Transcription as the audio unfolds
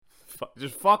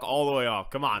Just fuck all the way off.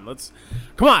 Come on.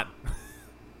 Come on.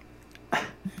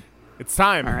 It's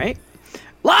time. All right.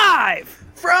 Live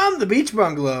from the Beach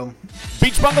Bungalow.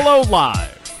 Beach Bungalow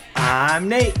Live. I'm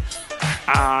Nate.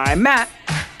 I'm Matt.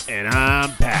 And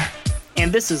I'm Pat.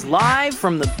 And this is Live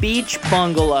from the Beach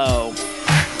Bungalow.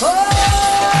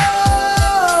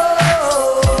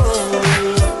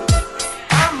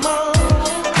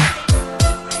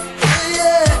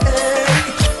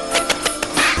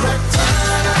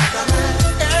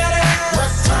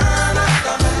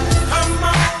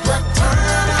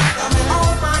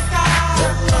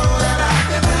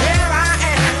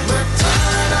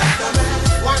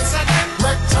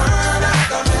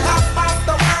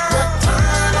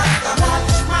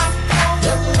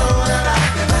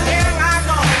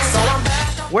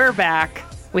 We're back.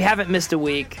 We haven't missed a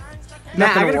week.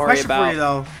 Matt, Nothing I got to a worry question about. for you,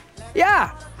 though.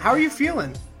 Yeah, How are you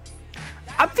feeling?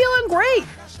 I'm feeling great.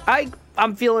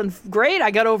 I'm feeling great. I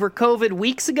got over COVID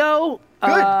weeks ago.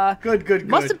 Good.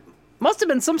 Must have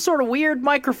been some sort of weird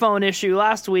microphone issue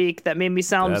last week that made me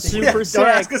sound That's- super Yeah, sick. don't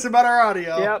ask us about our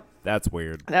audio. Yep, That's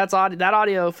weird. that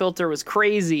audio filter was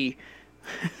crazy.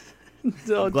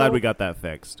 So I'm glad don't- we got that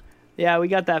fixed. Yeah, we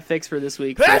got that fixed for this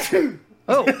week. oh,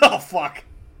 Oh, fuck.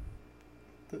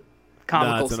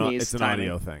 comical No, sneeze. it's an timing.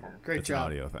 audio thing. Great It's job. an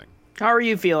audio thing. How are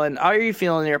you feeling? How are you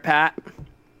feeling there, Pat?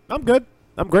 I'm good.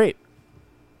 I'm great.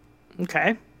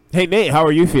 Okay. Hey, Nate, how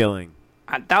are you feeling?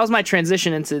 That was my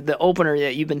transition into the opener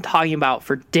that you've been talking about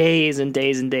for days and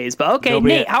days and days. But okay,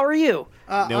 Nobody- Nate, how are you?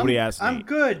 Nobody asked I'm Nate.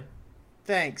 good.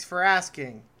 Thanks for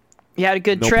asking. You had a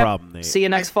good No trip? problem, Nate. See you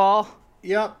next fall?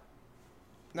 Yep.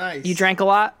 Nice. You drank a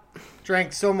lot?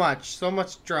 Drank so much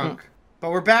drunk.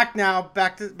 But we're back now,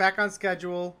 back on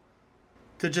schedule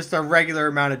to just a regular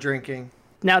amount of drinking.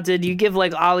 Now, did you give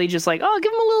like Ollie just like, oh,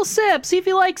 give him a little sip, see if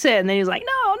he likes it, and then he's like,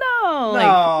 no, like,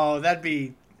 No, that'd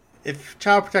be if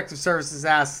Child Protective Services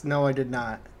asks. No, I did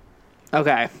not.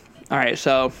 okay, all right.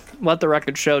 So let the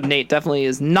record show, Nate definitely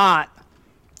is not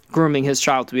grooming his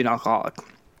child to be an alcoholic.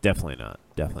 Definitely not.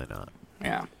 Definitely not.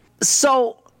 Yeah.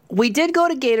 So we did go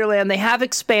to Gatorland. They have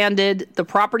expanded. The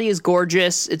property is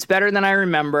gorgeous. It's better than I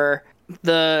remember.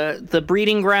 The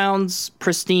breeding grounds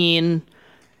pristine.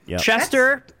 Yep.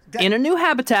 Chester in a new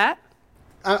habitat.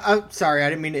 I'm sorry, I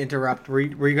didn't mean to interrupt. Were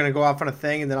you going to go off on a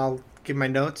thing and then I'll give my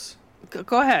notes?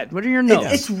 Go ahead. What are your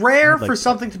notes? It's rare I'd like for to.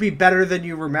 something to be better than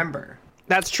you remember.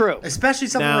 That's true. Especially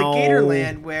something Now- like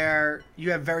Gatorland where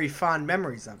you have very fond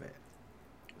memories of it.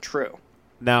 True.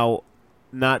 Now,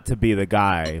 not to be the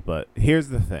guy, but here's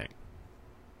the thing.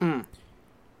 Hmm.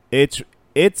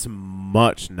 It's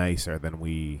much nicer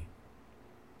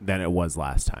than it was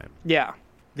last time. Yeah.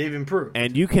 They've improved.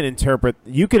 And you can interpret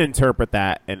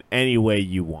that in any way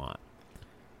you want.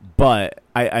 But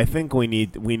I think we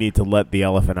need to let the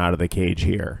elephant out of the cage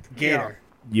here. Gator.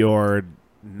 You're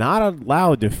not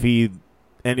allowed to feed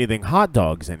anything hot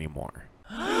dogs anymore.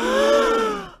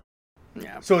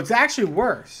 Yeah. So it's actually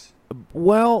worse.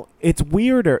 Well, it's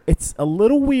weirder. It's a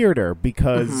little weirder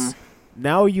because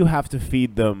now you have to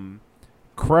feed them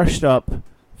crushed up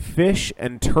fish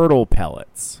and turtle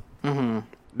pellets. Mm-hmm.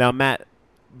 Now, Matt,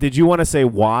 did you want to say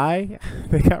why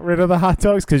they got rid of the hot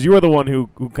dogs? Because you were the one who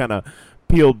kind of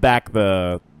peeled back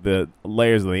the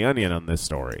layers of the onion on this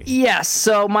story. Yes,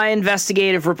 so my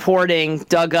investigative reporting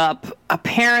dug up.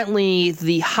 Apparently,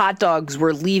 the hot dogs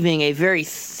were leaving a very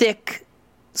thick,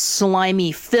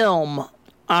 slimy film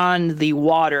on the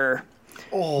water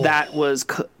Oh. that was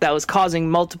causing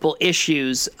multiple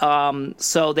issues.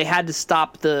 So they had to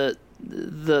stop the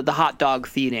hot dog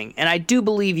feeding. And I do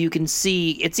believe you can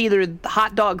see it's either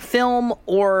hot dog film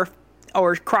or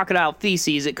crocodile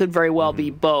feces. It could very well be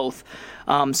both.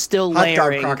 Still Hot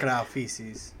layering. dog crocodile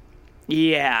feces.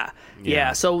 Yeah.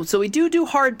 Yeah. So we do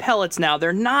hard pellets now.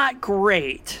 They're not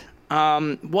great.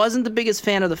 Wasn't the biggest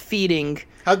fan of the feeding,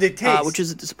 How'd they taste? which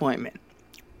is a disappointment.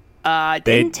 They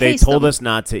Didn't taste told them. us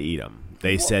not to eat them.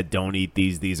 They said don't eat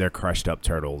these. These are crushed up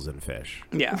turtles and fish.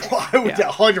 Yeah. I would Yeah.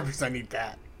 100% eat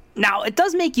that. Now it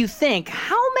does make you think: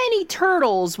 how many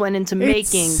turtles went into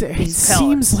making these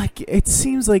pellets? It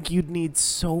seems like you'd need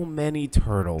so many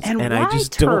turtles, And I why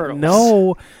just turtles? don't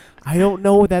know. I don't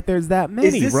know that there's that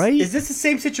many, right? Is this the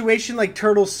same situation like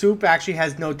turtle soup actually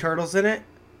has no turtles in it?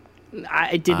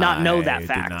 I did not know that I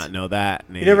fact. did not know that.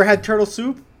 You never had turtle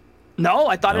soup? No,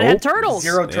 I thought it had Nope. turtles.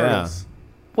 Zero turtles.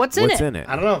 What's in What's it? in it?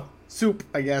 I don't know. Soup,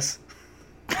 I guess.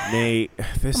 Nate,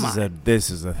 this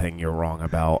is a thing you're wrong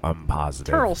about. I'm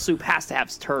positive. Turtle soup has to have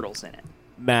turtles in it.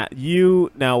 Matt,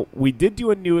 we did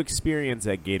do a new experience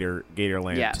at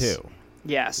Gatorland Yes. too.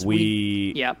 Yes.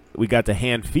 We got to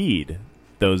hand feed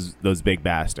those big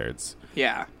bastards.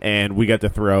 Yeah. And we got to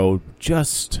throw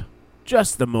just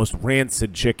just the most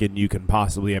rancid chicken you can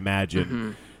possibly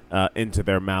imagine into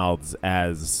their mouths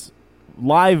as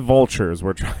live vultures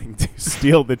were trying to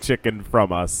steal the chicken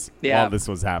from us while this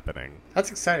was happening.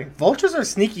 That's exciting. Vultures are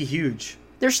sneaky huge.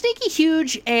 They're sneaky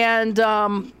huge, and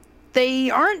they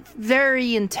aren't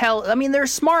very I mean, they're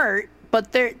smart,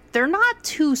 but they're not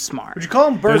too smart. Would you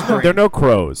call them bird brain? They're no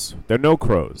crows. They're no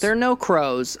crows. They're no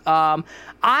crows. I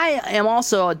am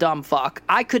also a dumb fuck.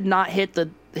 I could not hit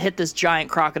this giant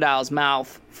crocodile's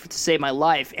mouth to save my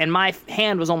life, and my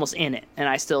hand was almost in it, and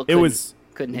I still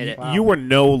couldn't hit it. Wow. You were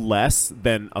no less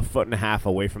than a foot and a half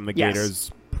away from the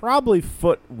gator's probably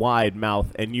foot wide mouth,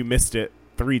 and you missed it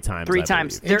 3 times. 3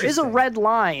 times. There is a red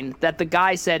line that the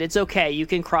guy said, it's okay, you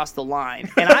can cross the line.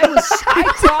 And I crossed. He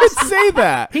did say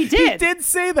that. He did. He did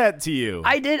say that to you.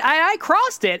 I did. I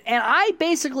crossed it, and I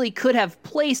basically could have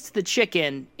placed the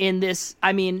chicken in this,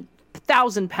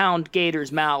 1,000-pound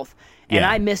gator's mouth, and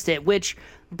I missed it, which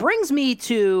brings me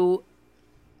to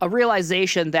a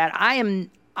realization that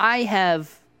I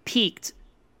have peaked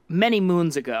many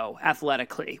moons ago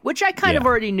athletically, which I kind of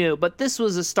already knew, but this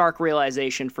was a stark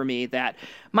realization for me that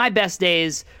my best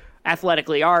days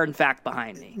athletically are in fact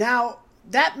behind me. Now,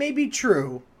 that may be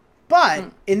true,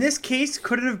 but in this case,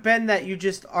 could it have been that you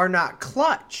just are not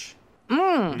clutch?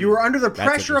 You were under the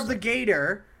pressure of the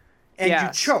gator and you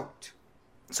choked.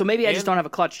 So maybe I just don't have a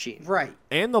clutch gene. Right.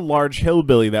 And the large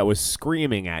hillbilly that was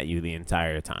screaming at you the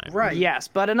entire time. Right. Yes,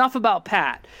 but enough about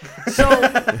Pat. So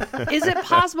is it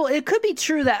possible? It could be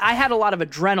true that I had a lot of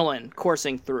adrenaline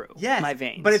coursing through my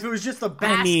veins. But if it was just a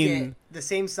basket the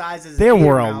same size as there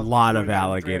were a lot of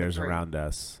alligators around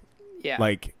us. Yeah.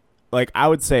 Like I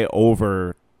would say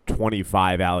over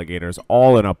 25 alligators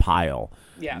all in a pile.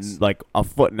 Yes. Like a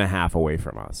foot and a half away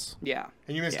from us. Yeah.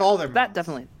 And you missed all their mouths.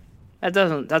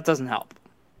 That doesn't help.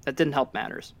 That didn't help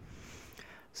matters.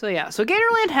 So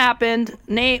Gatorland happened.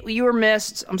 Nate, you were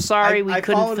missed. I'm sorry we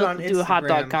couldn't do a hot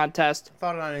dog contest. I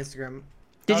followed it on Instagram.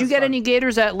 Did you get any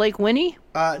gators at Lake Winnie?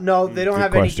 No, they don't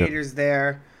have any gators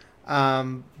there.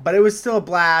 But it was still a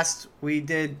blast. We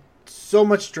did so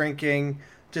much drinking,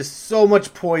 just so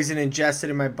much poison ingested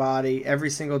in my body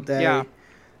every single day. Yeah.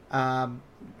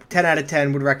 10 out of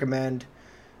 10 would recommend.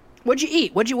 What'd you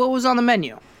eat? What was on the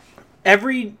menu?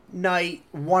 Every night,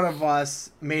 one of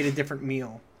us made a different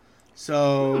meal.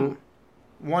 So,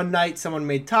 one night someone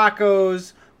made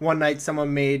tacos, one night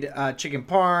someone made chicken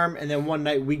parm, and then one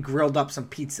night we grilled up some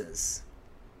pizzas.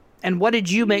 And what did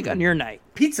you make on your night?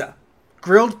 Pizza.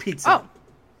 Grilled pizza.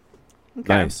 Oh.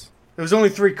 Okay. Nice. There was only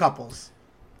 3 couples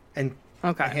and a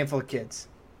Okay. handful of kids.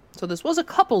 So this was a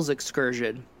couple's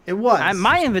excursion. It was.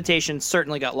 My invitation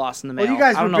certainly got lost in the mail. Well, you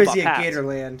guys I don't were know busy about at Pat's.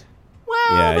 Gatorland.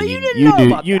 Well, but you didn't know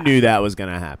about you that. knew that was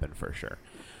gonna happen for sure.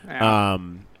 Yeah.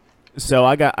 So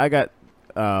I got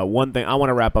one thing. I want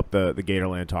to wrap up the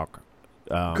Gatorland talk.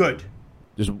 Good.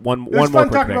 Just one It was more fun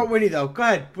quick talking thing. about Winnie, though. Go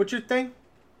ahead. What's your thing?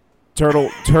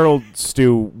 Turtle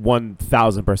stew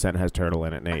 1,000% has turtle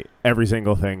in it, Nate. Every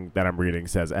single thing that I'm reading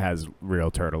says it has real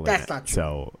turtle in it. That's not true.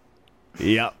 So,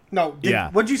 yep. No.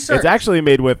 Yeah. What'd you search? It's actually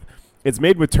made with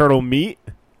turtle meat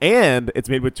and it's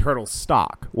made with turtle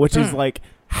stock, which is like,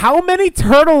 how many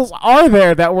turtles are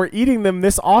there that we're eating them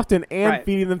this often and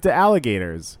feeding them to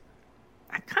alligators?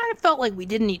 I kind of felt like we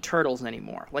didn't eat turtles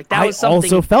anymore. Like that was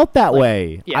something. I also felt that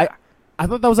way. Yeah. I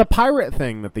thought that was a pirate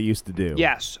thing that they used to do.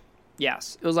 Yes.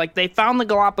 It was like they found the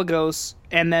Galapagos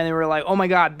and then they were like, oh my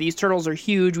God, these turtles are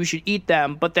huge. We should eat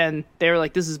them. But then they were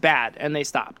like, this is bad. And they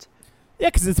stopped. Yeah,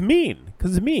 because it's mean.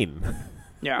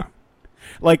 Yeah.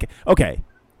 Like, okay,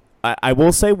 I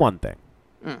will say one thing.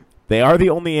 They are the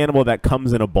only animal that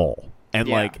comes in a bowl. And,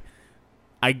 like,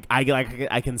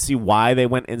 I can see why they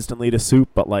went instantly to soup,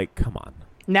 but, like, come on.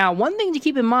 Now, one thing to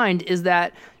keep in mind is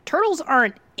that turtles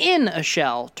aren't in a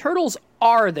shell. Turtles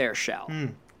are their shell.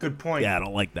 Good point. Yeah, I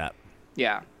don't like that.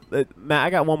 Yeah. Matt, I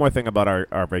got one more thing about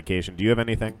our vacation. Do you have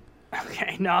anything?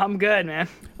 Okay. No, I'm good, man.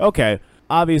 Okay.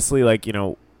 Obviously, like, I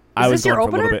Is was this your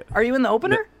going for a little opener? bit. Are you in the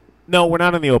opener? No, we're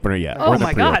not in the opener yet. We're Oh in the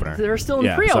my God. pre-opener. They're still in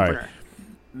Yeah, pre-opener. sorry.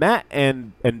 Matt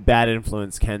and Bad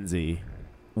Influence Kenzie,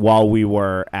 while we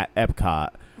were at Epcot,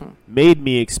 made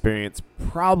me experience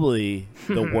probably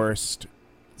the worst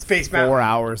Space 4 Mountain.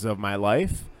 hours of my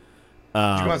life.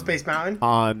 Did you go on Space Mountain?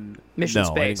 On Mission I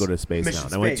Space. didn't go to Space Mission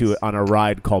Mountain. I went Space. to on a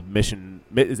ride called Mission.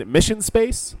 Is it Mission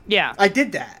Space? Yeah. I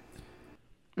did that.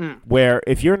 Where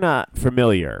if you're not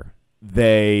familiar,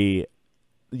 you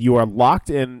are locked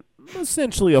in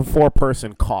essentially a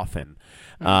 4-person coffin.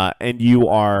 And you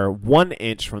are 1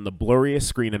 inch from the blurriest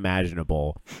screen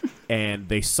imaginable, and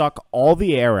they suck all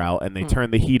the air out, and they turn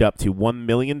the heat up to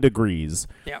 1,000,000 degrees,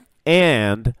 Yeah.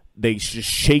 and they just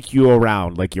shake you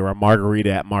around like you're a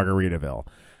margarita at Margaritaville.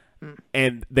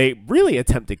 and they really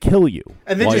attempt to kill you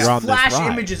And then while just you're on flash this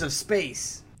ride. images of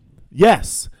space.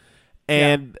 Yes,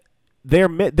 and their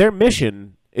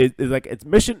mission is like it's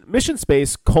mission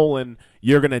space :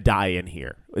 you're gonna die in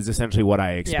here is essentially what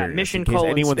I experienced. Yeah, mission in case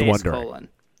anyone's space wondering.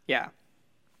 Yeah.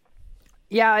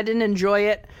 Yeah, I didn't enjoy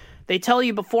it. They tell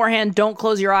you beforehand, don't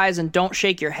close your eyes and don't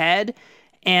shake your head.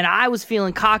 And I was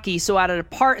feeling cocky, so at a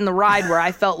part in the ride where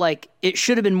I felt like it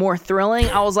should have been more thrilling,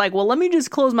 I was like, well, let me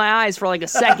just close my eyes for like a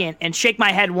second and shake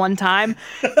my head one time.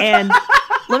 And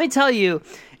let me tell you,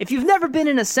 if you've never been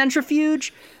in a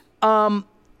centrifuge, don't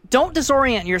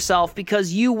disorient yourself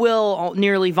because you will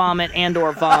nearly vomit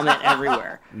or vomit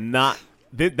everywhere.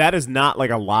 That is not like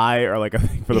a lie or like a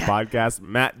thing for the podcast.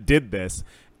 Matt did this,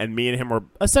 and me and him were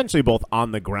essentially both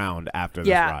on the ground after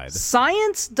this ride.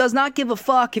 Science does not give a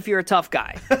fuck if you're a tough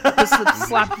guy. Let's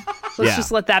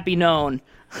just let that be known.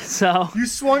 So You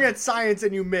swung at science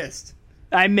and you missed.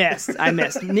 I missed.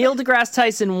 Neil deGrasse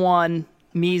Tyson won,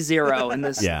 me 0 in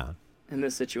this in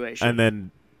this situation. And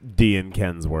then Dee and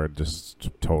Ken's were just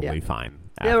totally fine.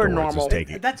 They were afterwards, normal.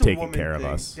 just That's a taking woman care thing.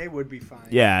 of us. They would be fine.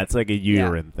 Yeah, it's like a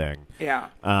uterine thing. Yeah.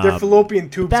 Their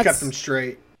fallopian tubes that's- kept them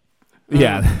straight.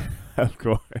 Yeah, of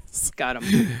course. Got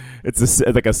him. It's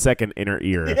like a second inner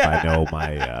ear if I know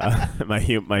my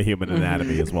my human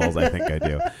anatomy as well as I think I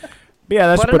do. But yeah,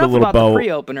 let's But put a enough little about the bow,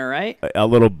 pre-opener, right? a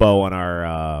little bow on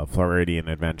our Floridian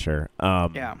adventure.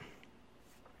 Yeah.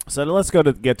 So let's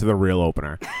get to the real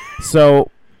opener.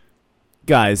 So,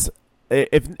 guys,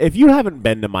 if you haven't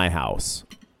been to my house,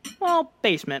 Well,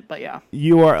 basement, but yeah.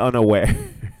 you are unaware.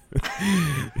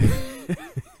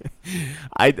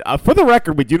 For the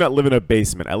record, we do not live in a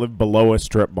basement. I live below a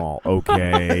strip mall.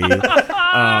 Okay.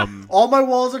 All my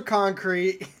walls are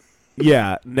concrete.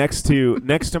 Yeah, next to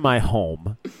my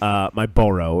home, my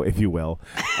borough, if you will.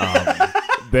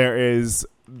 There is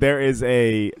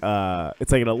a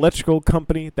it's like an electrical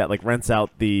company that like rents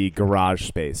out the garage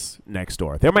space next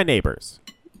door. They're my neighbors.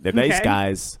 They're nice Okay.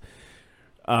 guys.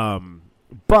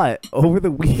 But over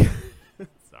the week,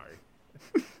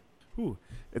 sorry, Whew.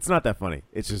 It's not that funny.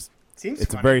 It's just Seems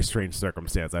it's funny. a very strange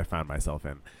circumstance I found myself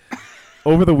in.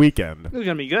 Over the weekend, This is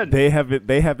gonna be good. they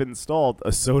have installed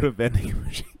a soda vending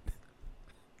machine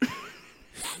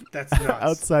That's nuts.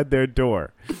 outside their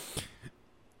door,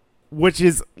 which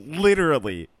is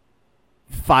literally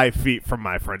 5 feet from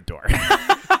my front door.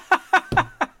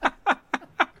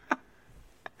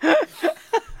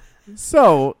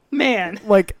 So, Man.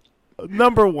 like,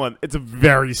 number one, it's a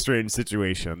very strange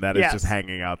situation that is Yes. just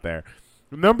hanging out there.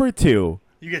 Number two,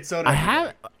 You get soda. I everywhere.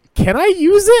 have. Can I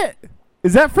use it?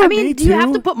 Is that for I me mean, too? do you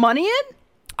have to put money in?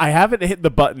 I haven't hit the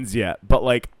buttons yet, but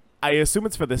like, I assume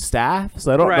it's for the staff,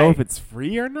 so I don't know Right. if it's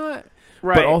free or not.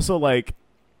 Right. But also, like,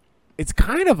 it's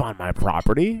kind of on my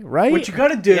property, right? What you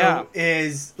gotta do Yeah.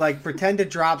 is like pretend to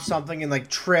drop something and like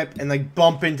trip and like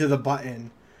bump into the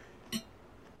button.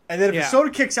 And then if Yeah. a soda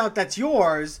kicks out, that's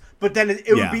yours. But then it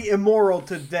Yeah. would be immoral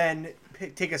to then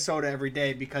take a soda every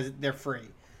day because they're free.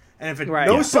 And if Right.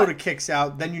 no Yeah. soda kicks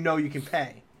out, then you know you can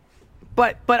pay.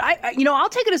 But I I'll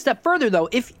take it a step further though.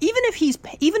 Even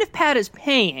if Pat is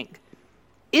paying,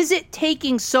 is it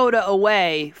taking soda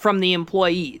away from the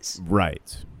employees?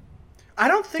 Right. I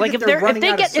don't think Like if if they're running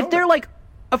out of soda. if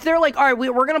they're like, all right,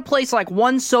 we're gonna place like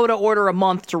one soda order a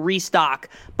month to restock,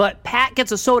 but Pat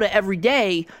gets a soda every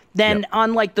day. Then Yep.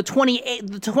 on like the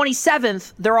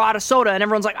 27th, they're out of soda, and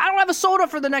everyone's like, I don't have a soda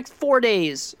for the next 4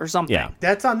 days or something. Yeah.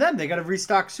 That's on them. They got to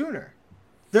restock sooner.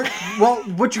 Well,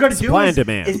 what you got to do Supply and is,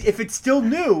 demand. if it's still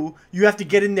new, you have to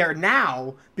get in there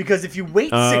now because if you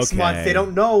wait 6 months, Okay. they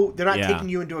don't know. They're not Yeah. taking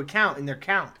you into account in their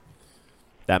count.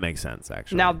 That makes sense,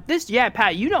 actually. Now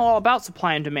Pat, you know all about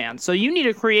supply and demand, so you need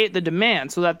to create the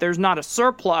demand so that there's not a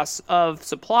surplus of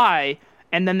supply,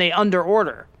 and then they under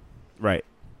order. Right.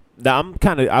 Now,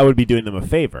 I would be doing them a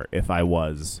favor if I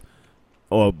was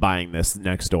buying this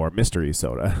next door mystery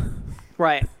soda.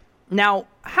 Right. Now,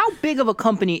 how big of a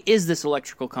company is this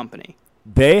electrical company?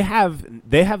 They have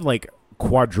like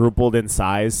quadrupled in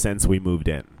size since we moved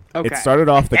in. Okay. It started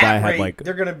off the guy At had rate, like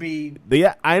they're gonna be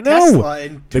yeah, I know. Tesla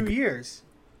in 2 The- years.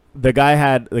 The guy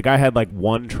had like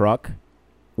one truck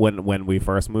when we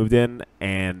first moved in,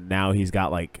 and now he's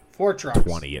got like 4 trucks.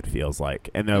 20. It feels like,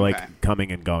 and they're Okay. like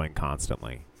coming and going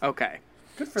constantly. Okay.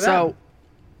 Good for So,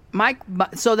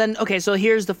 them. so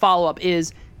here's the follow up: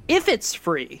 is if it's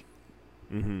free,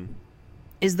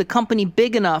 is the company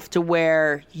big enough to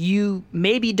where you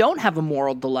maybe don't have a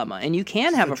moral dilemma and you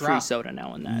can have a a free drop. soda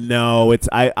now and then? No, it's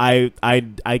I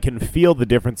can feel the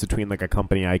difference between like a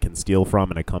company I can steal from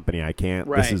and a company I can't.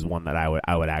 This Right. is one that I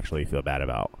would actually feel bad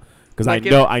about because Like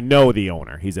I know the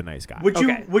owner. He's a nice guy.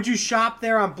 Okay. Would you shop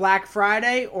there on Black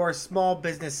Friday or Small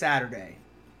Business Saturday?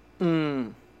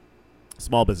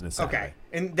 Small business. Saturday. Okay,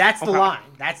 and that's the line.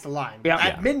 That's the line. Yeah.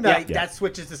 At Yeah. midnight, Yeah. that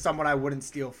switches to someone I wouldn't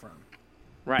steal from.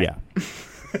 Right. Yeah.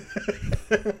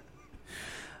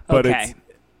 But Okay.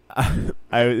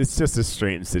 it's just a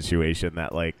strange situation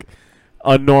that like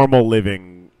a normal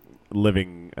living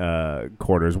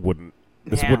quarters wouldn't.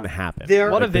 This Yeah. wouldn't happen.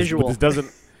 What a This- visual. This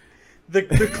doesn't. The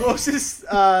closest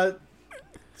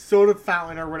soda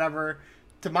fountain or whatever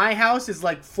to my house is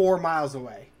like 4 miles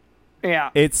away. Yeah.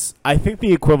 I think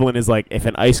the equivalent is like if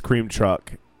an ice cream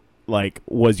truck like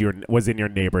was in your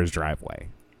neighbor's driveway.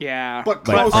 Yeah. But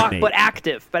Like close, for me. But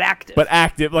active. But active. But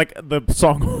active, like the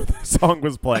song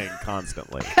was playing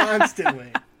constantly.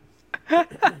 constantly.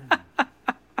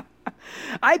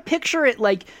 I picture it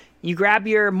like you grab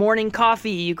your morning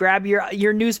coffee, you grab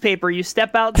your newspaper, you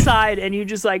step outside, and you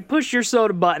just like push your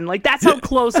soda button. Like that's how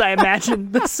close I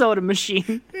imagine the soda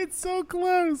machine. It's so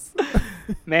close.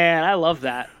 Man, I love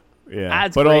that. Yeah,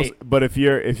 That's but great. but if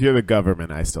you're the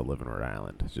government, I still live in Rhode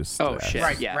Island. Just Oh shit!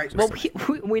 Right, yeah. right, Well,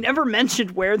 right. we never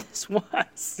mentioned where this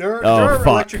was. There Oh are fuck,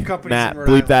 electric companies Matt, in Rhode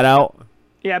bleep Island. that out.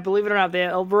 Yeah, believe it or not,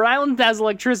 Rhode Island has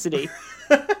electricity.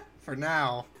 For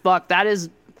now. Fuck, that is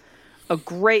a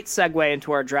great segue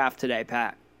into our draft today,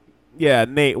 Pat. Yeah,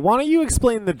 Nate, why don't you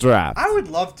explain the draft? I would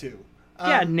love to.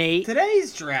 Yeah, Nate.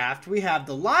 Today's draft, we have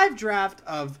the live draft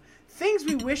of things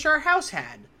we wish our house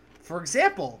had. For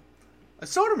example, a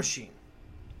soda machine.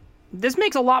 This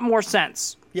makes a lot more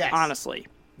sense. Yes. Honestly.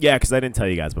 Yeah, because I didn't tell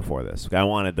you guys before this. I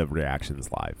wanted the reactions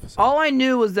live. So. All I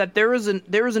knew was that there was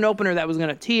an opener that was going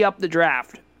to tee up the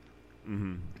draft.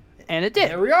 Mm-hmm. And it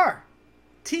did. There we are.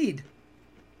 Teed.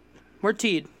 We're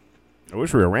teed. I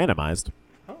wish we were randomized.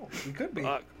 Oh, we could be.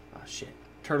 Fuck. Oh, shit.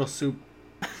 Turtle soup.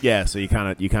 Yeah, so you kind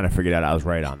of figured out I was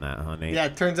right on that, huh, Nate? Yeah,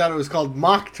 it turns out it was called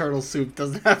mock turtle soup.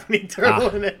 Doesn't have any turtle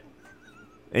in it.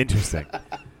 Interesting.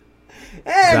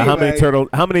 Anyway, Now, how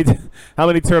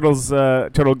many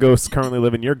turtle ghosts currently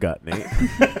live in your gut, Nate?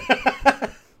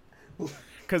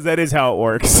 Because that is how it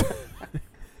works.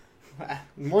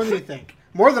 more than you think.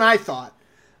 More than I thought.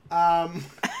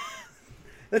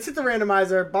 Let's hit the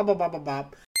randomizer. Bop, bop, bop, bop,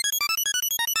 bop.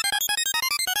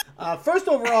 First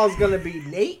overall is going to be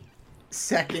Nate.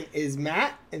 Second is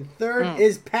Matt. And third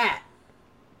is Pat.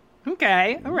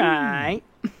 Okay. All right.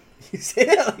 You say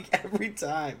that like every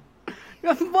time.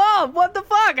 Well, what the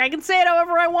fuck? I can say it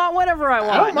however I want, whenever I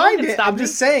want. I don't mind No one can it. stop I'm me.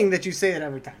 just saying that you say it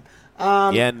every time.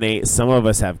 Yeah, Nate, some of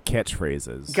us have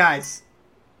catchphrases. Guys,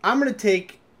 I'm going to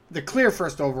take the clear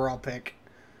first overall pick.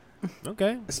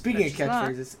 Okay. Speaking of not.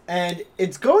 catchphrases. And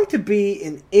it's going to be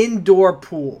an indoor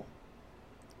pool.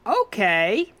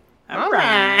 Okay. All All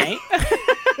right.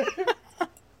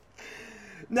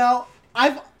 Now,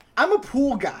 I'm a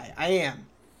pool guy. I am.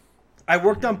 I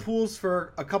worked on pools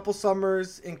for a couple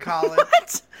summers in college.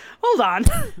 What? Hold on.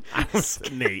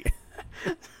 Nate.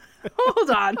 Hold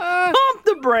on. Pump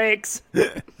the brakes.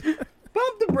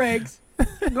 Pump the brakes.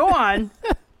 Go on.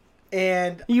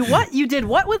 And You what? You did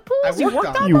what with pools? I You worked worked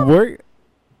on on You them? work?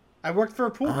 I worked for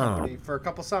a pool Oh. company for a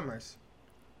couple summers.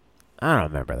 I don't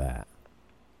remember that.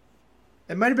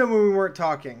 It might have been when we weren't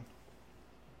talking.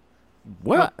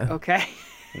 What? Okay.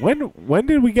 When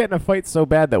did we get in a fight so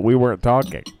bad that we weren't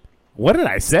talking? What did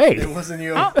I say? It wasn't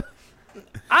you. Oh.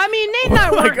 I mean, Nate and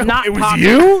I weren't not it was talking.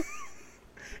 you?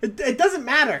 It doesn't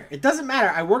matter. It doesn't matter.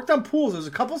 I worked on pools. There was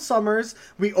a couple summers.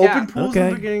 We opened pools in Okay.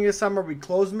 the beginning of summer. We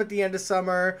closed them at the end of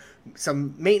summer.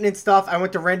 Some maintenance stuff. I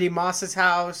went to Randy Moss's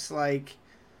house. Like,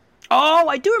 Oh,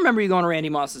 I do remember you going to Randy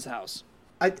Moss's house.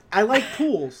 I like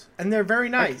pools, and they're very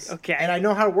nice. Okay. And I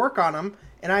know how to work on them,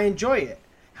 and I enjoy it.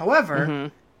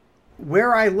 However,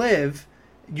 where I live,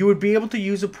 you would be able to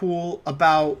use a pool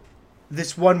about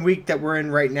this 1 week that we're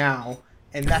in right now,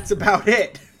 and that's about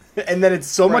it. And then it's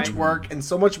so much Right. work and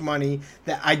so much money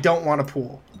that I don't want a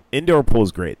pool. Indoor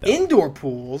pool's great though. Indoor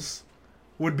pools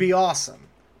would be awesome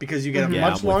because you get a Yeah, much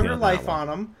I'm with you longer on that life one. on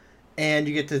them, and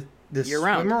you get to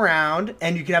Year-round. swim around,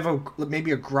 and you can have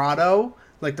maybe a grotto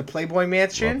like the Playboy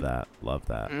Mansion. Love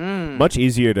that. Much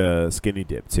easier to skinny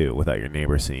dip too without your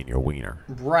neighbor seeing your wiener.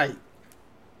 Right.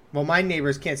 Well, my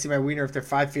neighbors can't see my wiener if they're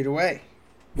 5 feet away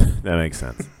That makes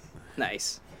sense.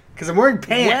 Nice. because I'm wearing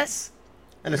pants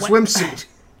and a swimsuit.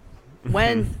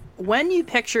 When you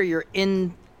picture your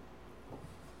inside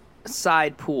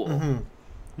pool,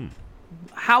 Mm-hmm.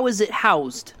 how is it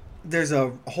housed? There's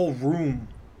a whole room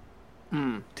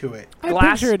to it.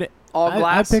 Glass? All I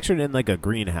glass? pictured it in like a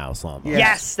greenhouse almost. Yeah.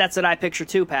 Yes, that's what I picture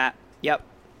too, Pat. Yep.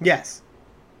 Yes.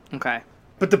 Okay.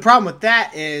 But the problem with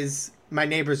that is my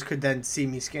neighbors could then see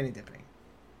me skinny dipping.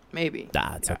 Maybe.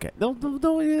 Nah, it's okay. No.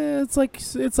 Yeah, it's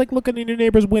like looking in your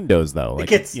neighbor's windows, though. Like, It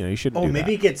gets. you shouldn't. Oh, do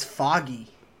maybe that. it gets foggy.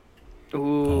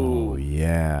 Ooh. Oh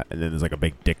yeah, and then there's like a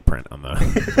big dick print on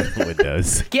the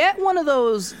windows. Get one of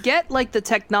those. Get like the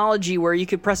technology where you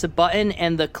could press a button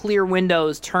and the clear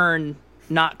windows turn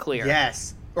not clear.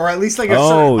 Yes, or at least like a Oh,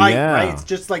 certain height, yeah. right? It's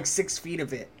just like 6 feet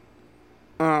of it.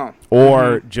 Oh.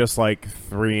 Or just like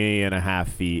 3.5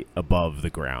 feet above the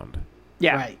ground.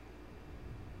 Yeah.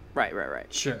 Right.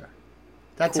 Right. Sure.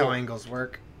 That's Cool. how angles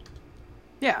work.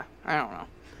 Yeah. I don't know.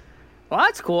 Well,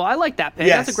 that's cool. I like that pick.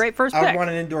 Yes, That's a great first I pick. would want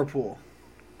an indoor pool.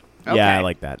 Okay. Yeah, I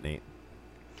like that, Nate.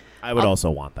 I would also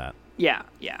want that. Yeah,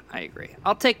 I agree.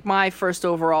 I'll take my first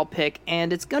overall pick,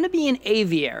 and it's going to be an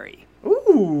aviary.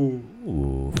 Ooh.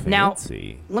 Ooh, Now-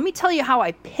 fancy. Let me tell you how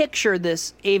I picture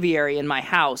this aviary in my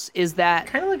house is that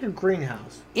Kind of like a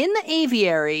greenhouse. in the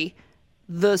aviary,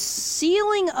 the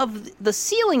ceiling of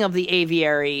the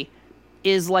aviary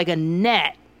is like a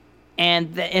net,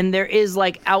 and there is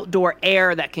like outdoor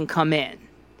air that can come in.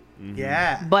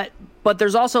 Yeah. But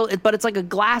there's also it's like a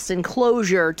glass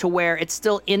enclosure to where it's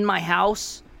still in my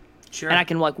house, Sure. and I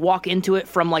can like walk into it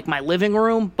from like my living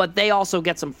room. But they also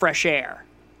get some fresh air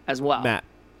as well.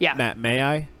 Yeah. Matt, may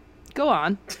I? Go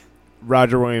on.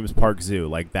 Roger Williams Park Zoo,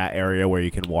 like that area where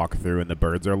you can walk through and the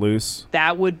birds are loose.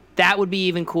 That would be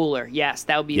even cooler. Yes,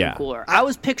 that would be even Yeah. cooler. I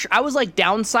was like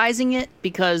downsizing it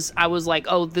because I was like,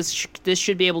 oh, this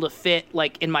should be able to fit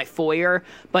like in my foyer.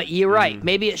 But you're right.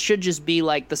 Maybe it should just be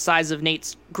like the size of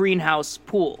Nate's greenhouse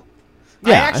pool.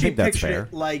 Yeah, I actually think that's pictured fair.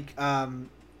 it like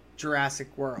Jurassic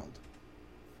World.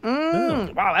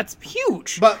 Wow, that's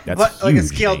huge. But That's like a huge,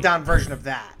 scaled Nate. down version of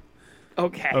that.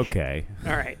 okay. Okay.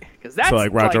 All right. Because that's So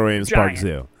like Roger Williams Park giant.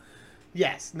 Zoo.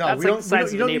 Yes. No, That's we like don't, the size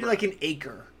of you a don't need neighborhood. like an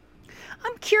acre.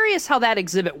 I'm curious how that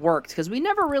exhibit worked because we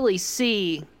never really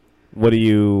see. What do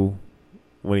you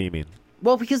mean?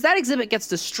 Well, because that exhibit gets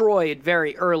destroyed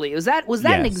very early. Was that an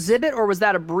Yes. exhibit or was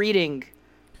that a breeding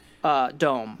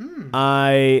dome?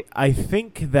 I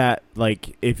think that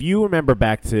like if you remember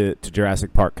back to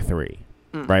Jurassic Park 3,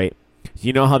 right?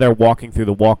 You know how they're walking through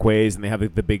the walkways and they have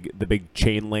like, the big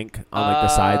chain link on like the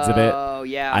sides of it. Oh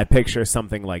yeah. I picture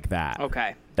something like that.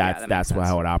 Okay. That's Yeah, that makes sense.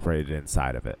 how it operated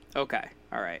inside of it. Okay.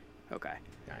 All right. Okay.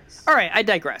 Nice. All right. I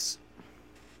digress.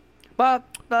 But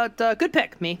good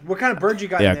pick, me. What kind of birds you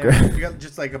got Yeah, in there? great. You got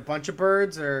just like a bunch of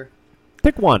birds or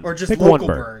Pick one. just Pick local one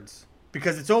bird. birds?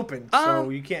 Because it's open, so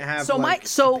you can't have So like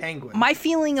a penguin. my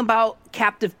feeling about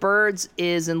captive birds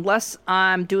is unless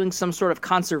I'm doing some sort of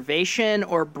conservation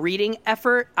or breeding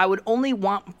effort, I would only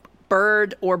want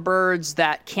birds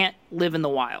that can't live in the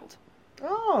wild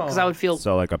because I would feel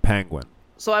So like a penguin.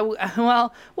 so I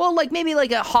well like maybe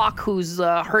like a hawk who's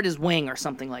hurt his wing or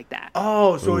something like that.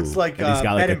 Oh, so it's Ooh, like and he's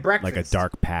got bed like and breakfast. like a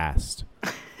dark past.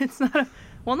 It's not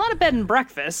not a bed and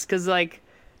breakfast because like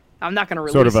I'm not gonna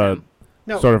release Sort of a him.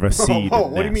 No. sort of a seed Whoa,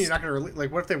 what do you mean nest. you're not going to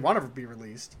like? What if they want to be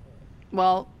released?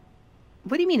 Well,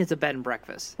 what do you mean it's a bed and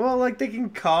breakfast? Well, like they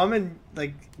can come and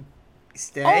like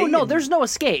stay. Oh no, and- there's no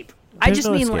escape. I There's just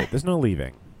no mean escape. like There's no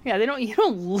leaving. yeah, you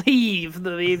don't leave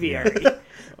the aviary.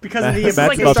 because of the It's That's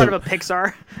like the about start to- of a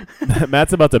Pixar.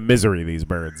 Matt's about to misery these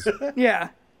birds. Yeah.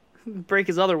 Break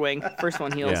his other wing. First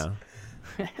one heals.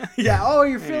 Yeah. Yeah. Oh,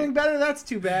 you're feeling better. That's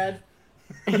too bad.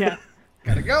 Yeah.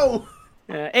 Gotta go.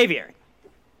 Aviary.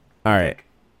 All right.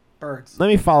 Birds. Let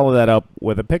me follow that up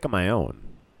with a pick of my own.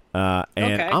 And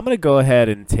Okay. I'm going to go ahead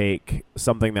and take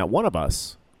something that one of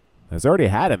us has already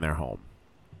had in their home.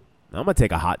 I'm going to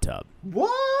take a hot tub.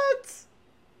 What?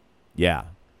 Yeah.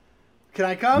 Can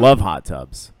I come? Love hot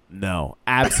tubs. No,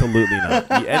 absolutely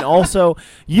not. And also,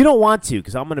 you don't want to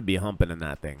because I'm going to be humping in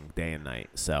that thing day and night.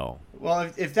 So, Well,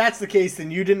 if that's the case,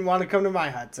 then you didn't want to come to my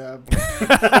hot tub.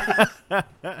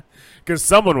 because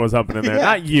someone was humping in there. Yeah.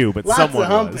 Not you, but Lots someone of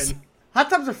humping. was. Hot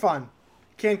tubs are fun.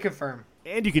 Can confirm.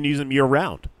 And you can use them year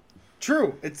round.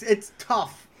 True. It's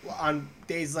tough on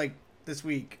days like this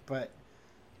week, but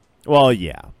Well,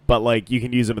 yeah. But, like, you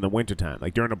can use them in the wintertime.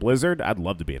 Like, during a blizzard, I'd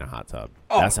love to be in a hot tub.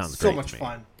 That sounds so great much to me.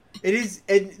 fun. It is.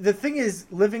 And the thing is,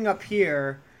 living up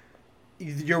here,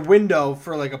 your window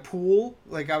for like a pool,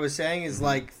 like I was saying, is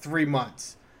like 3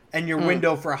 months, and your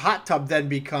window for a hot tub then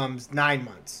becomes 9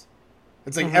 months.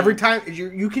 It's like every time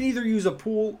you can either use a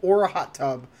pool or a hot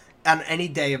tub on any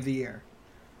day of the year.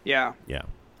 Yeah. Yeah.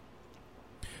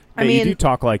 I Hey, you mean- do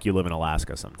talk like you live in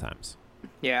Alaska sometimes.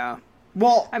 Yeah.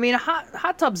 Well, I mean,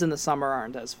 hot tubs in the summer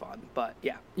aren't as fun, but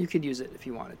yeah, you could use it if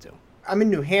you wanted to. I'm in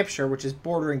New Hampshire, which is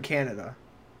bordering Canada.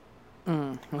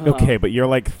 Okay, but you're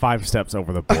like 5 steps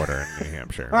over the border in New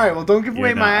Hampshire. All right, well, don't give You're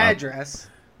away my not up- address.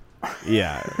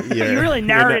 Yeah. You really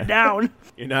narrowed it down.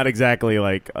 You're not exactly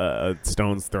like a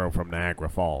stone's throw from Niagara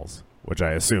Falls. which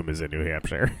I assume is in New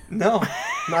Hampshire. No,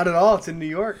 not at all. It's in New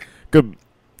York. Good.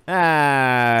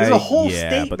 There's a whole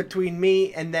state but between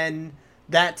me and then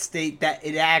that state that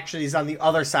it actually is on the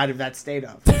other side of that state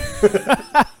of.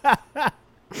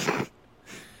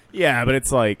 yeah, but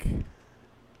it's like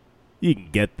you can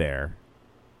get there.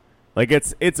 Like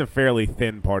it's a fairly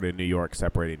thin part of New York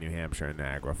separating New Hampshire and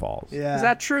Niagara Falls. Yeah. Is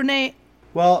that true, Nate?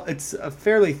 Well, it's a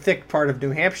fairly thick part of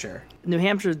New Hampshire. New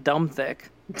Hampshire's dumb thick.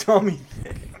 Tommy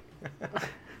thick.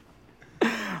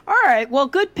 All right. Well,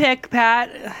 good pick, Pat.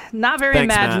 Not very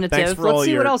Thanks, Matt. imaginative. Thanks for Let's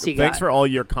see what else you got. Thanks for all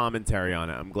your commentary on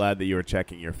it. I'm glad that you were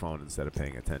checking your phone instead of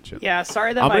paying attention. Yeah,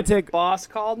 sorry that I'm my gonna take- boss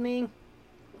called me.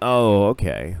 Oh,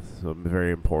 okay. So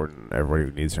very important.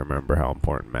 Everybody needs to remember how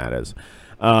important Matt is.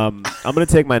 I'm going to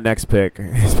take my next pick.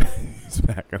 He's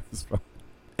back on his phone.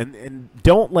 And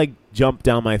don't, like, jump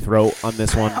down my throat on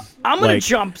this one. I'm going Like, to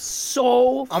jump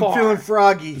so far. I'm feeling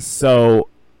froggy. So,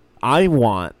 I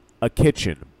want a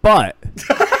kitchen, but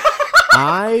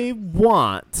I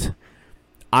want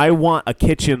a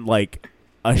kitchen like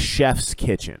a chef's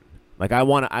kitchen. Like I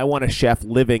want a chef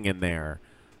living in there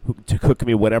to cook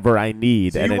me whatever I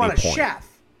need So at you any want a point. chef?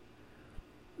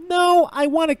 No, I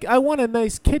want a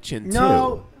nice kitchen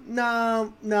too.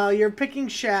 No. You're picking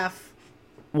chef.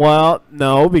 Well,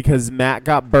 no, because Matt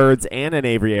got birds and an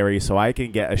aviary, so I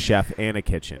can get a chef and a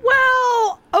kitchen.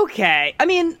 Well, okay. I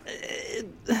mean,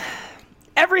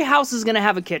 every house is going to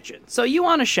have a kitchen. So you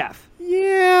want a chef.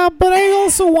 Yeah, but I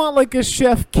also want like a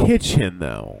chef kitchen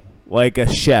though. Like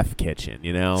a chef kitchen,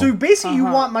 you know? So basically, you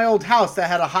want my old house that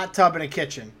had a hot tub and a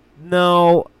kitchen.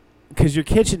 No, because your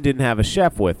kitchen didn't have a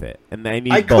chef with it, and I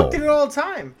need I both. cooked in it all the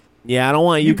time. Yeah, I don't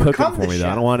want you You cooking become for the me though.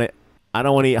 chef. I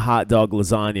don't want to eat hot dog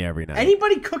lasagna every night.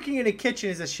 Anybody cooking in a kitchen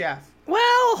is a chef. Well,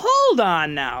 hold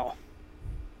on now.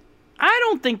 I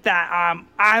don't think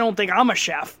I'm a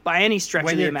chef by any stretch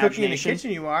When of the you're cooking in a imagination.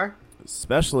 kitchen, you are.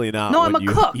 Especially not No, when I'm a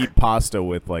you cook. eat pasta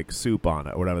with like soup on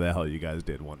it, or whatever the hell you guys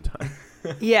did one time.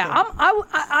 Yeah,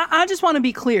 I just want to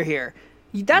be clear here.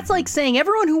 That's like saying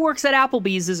everyone who works at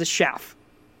Applebee's is a chef.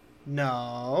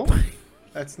 No,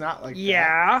 that's not like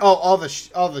Yeah. that. Oh, all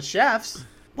the chefs.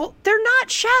 Well, they're not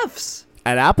chefs.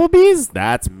 At Applebee's,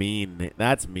 that's mean.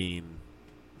 That's mean.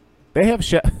 They have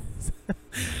chef.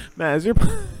 Man, is your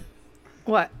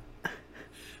What?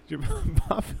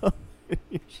 pop filter in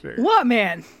your shirt? What,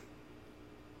 man?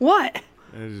 What?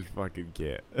 I just fucking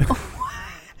can't.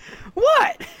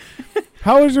 What?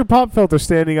 How is your pop filter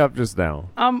standing up just now?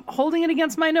 I'm holding it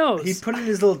against my nose. He put it in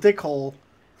his little dick hole.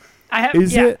 I have.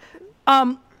 Is yeah. it?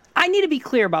 I need to be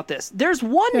clear about this. There's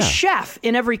one Yeah. chef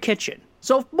in every kitchen.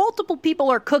 So if multiple people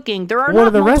are cooking, there are What are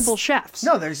not the rest- multiple chefs.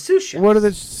 No, there's sous chefs. What are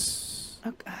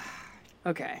the?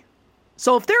 Okay.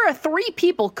 So if there are 3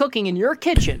 people cooking in your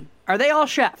kitchen, are they all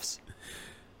chefs?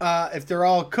 If they're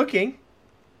all cooking,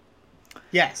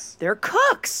 yes. They're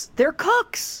cooks. They're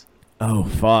cooks. Oh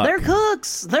fuck! They're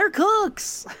cooks. They're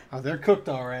cooks. Oh, they're cooked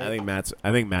all right. I think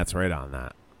Matt's right on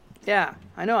that. Yeah,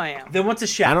 I know I am. Then what's a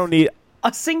chef? I don't need.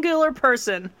 A singular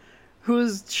person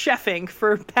who's chefing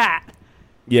for Pat.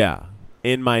 Yeah,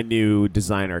 in my new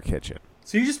designer kitchen.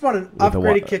 So you just want an a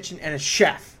upgraded wa- kitchen and a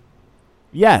chef.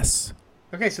 Yes.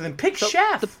 Okay, so then pick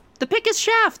chef. The pick is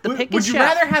chef. The pick Would is you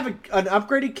chef. rather have an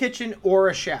upgraded kitchen or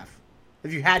a chef?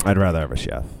 If you had to. I'd rather have a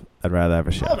chef. I'd rather have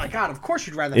a chef. Oh my god! Of course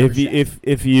you'd rather have If a you,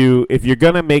 chef. if you're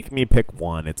gonna make me pick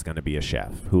one, it's gonna be a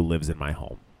chef who lives in my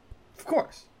home Of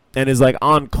course. and is like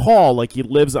on call, like he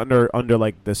lives under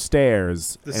like the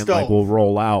stairs The and stove. like will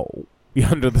roll out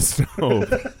under the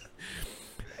stove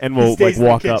and will stays like in the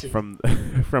walk up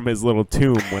kitchen. from his little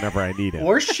tomb whenever I need him.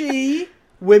 Or she.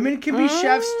 Women can be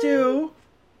chefs too.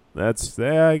 That's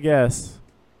I guess.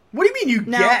 What do you mean you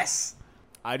Now- guess?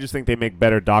 I just think they make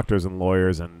better doctors and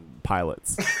lawyers and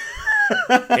pilots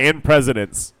and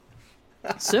presidents.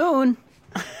 Soon.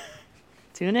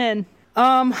 Tune in.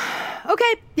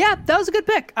 Okay. Yeah, that was a good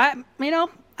pick. I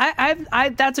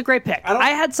that's a great pick. I don't- I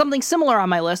had something similar on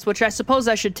my list, which I suppose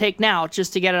I should take now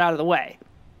just to get it out of the way.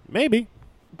 Maybe.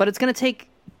 But it's going to take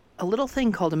a little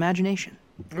thing called imagination.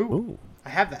 Ooh, I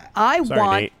have that. I Sorry,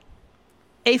 want Nate.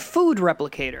 a food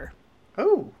replicator.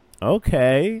 Oh,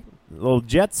 Okay. Little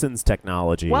Jetsons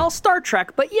technology. Well, Star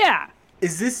Trek, but yeah.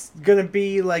 is this gonna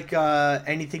be like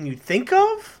anything you think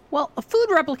of? Well, a food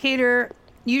replicator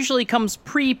usually comes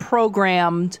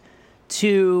pre-programmed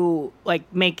to like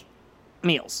make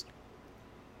meals,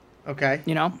 Okay,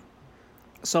 you know?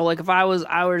 So like if I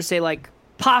were to say like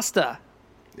pasta,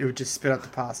 it would just spit out the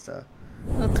pasta.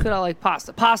 let's put out like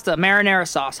pasta, marinara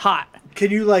sauce, hot.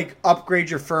 Can you like upgrade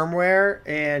your firmware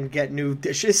and get new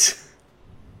dishes?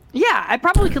 Yeah, I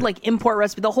probably could like import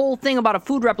recipe. The whole thing about a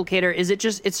food replicator is it's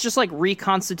just like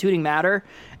reconstituting matter.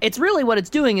 It's really what it's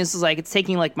doing is like it's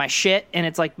taking like my shit and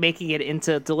it's like making it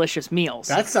into delicious meals.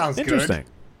 That sounds Interesting.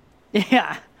 good.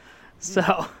 Yeah. So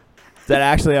Is that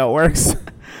actually how it works?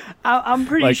 I'm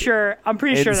pretty Like, sure. I'm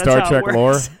pretty in sure that's Star how Trek it works.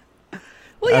 lore?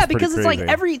 Well, yeah, That's pretty because it's like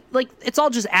crazy. it's all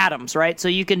just atoms, right? So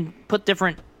you can put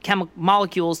different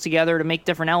molecules together to make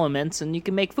different elements, and you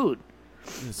can make food.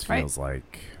 This Right. feels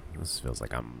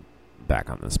like I'm back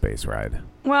on the space ride.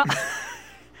 Well,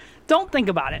 don't think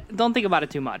about it. Don't think about it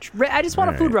too much. I just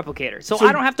want a food replicator, so So-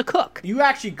 I don't have to cook. You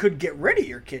actually could get rid of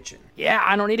your kitchen. Yeah,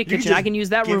 I don't need a can kitchen. I just can use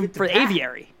that give room it to for the Pat.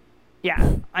 aviary.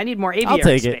 Yeah, I need more aviary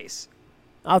take it. space.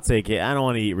 I'll take it. I don't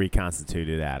want to eat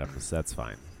reconstituted atoms. That's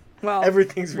fine. Well,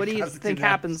 Everything's what do you reconstituted think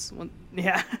atoms. happens when?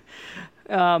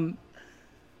 Yeah.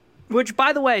 Which,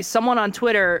 by the way, someone on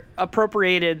Twitter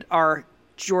appropriated our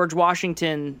George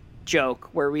Washington joke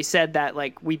where we said that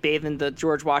like we bathe in the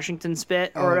George Washington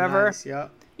spit or whatever. Nice, yeah.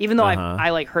 Even though Uh-huh. I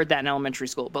like heard that in elementary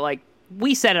school, but like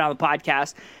we said it on the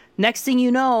podcast. Next thing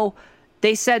you know,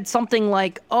 they said something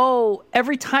like, "Oh,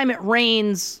 every time it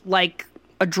rains, like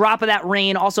a drop of that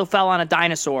rain also fell on a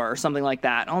dinosaur or something like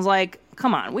that." And I was like,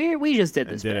 "Come on, we just did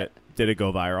And this." did it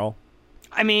go viral?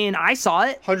 I mean, I saw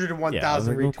it.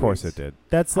 101,000 retweets. Of course it did.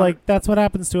 That's what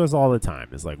happens to us all the time.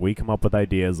 Is like we come up with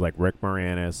ideas like Rick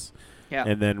Moranis, Yeah.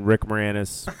 and then Rick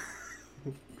Moranis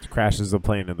crashes a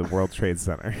plane in the World Trade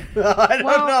Center. I don't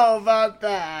Well- know about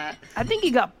that. I think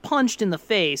he got punched in the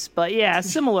face, but yeah,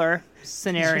 similar Did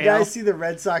scenario. you guys see the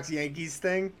Red Sox Yankees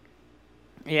thing?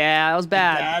 Yeah, that was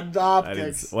bad. Bad I didn't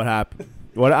optics. what happened?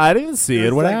 What I didn't see It it.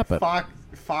 was What like happened?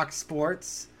 Fox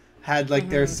Sports had like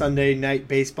their Sunday night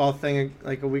baseball thing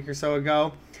like a week or so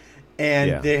ago, and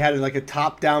Yeah. they had like a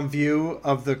top-down view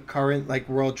of the current like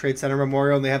World Trade Center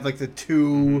Memorial, and they have like the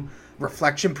two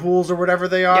reflection pools or whatever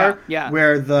they are, yeah.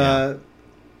 where the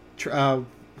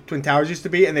Twin Towers used to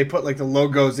be, and they put like the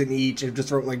logos in each and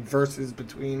just wrote like verses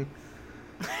between.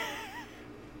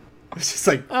 It's just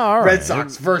like Oh, all Red right.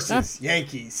 Sox versus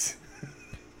Yankees.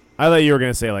 I thought you were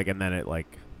gonna say like, and then it like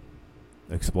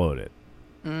exploded.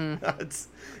 It's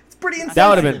pretty insane. That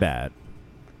would have been bad.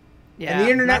 Yeah, And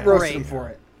the internet not roasted great. him for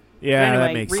it. Yeah, Anyway,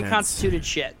 that makes sense. reconstituted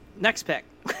shit. Next pick.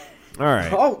 All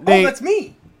right. Oh, Nate, that's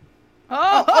me.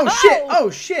 Oh, Oh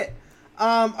shit.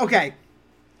 Okay.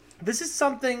 This is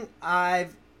something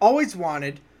I've always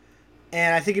wanted,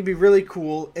 and I think it'd be really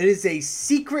cool. It is a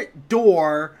secret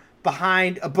door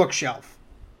behind a bookshelf.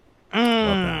 Love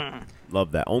that.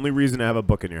 Love that. Only reason to have a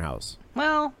book in your house.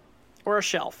 Well, or a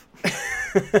shelf.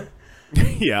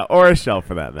 Yeah, or a shelf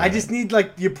for that matter. I just need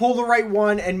like you pull the right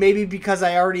one, and maybe because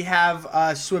I already have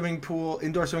a swimming pool,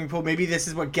 indoor swimming pool, maybe this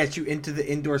is what gets you into the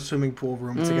indoor swimming pool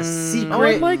room. It's like a secret Oh,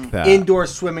 I like that. indoor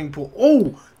swimming pool.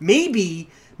 Oh, maybe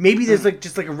there's like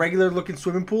just like a regular looking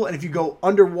swimming pool, and if you go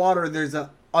underwater, there's a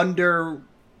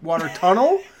underwater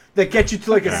tunnel that gets you to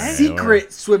like a Okay.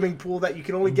 secret swimming pool that you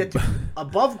can only get to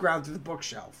above ground through the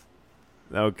bookshelf.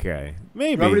 Okay,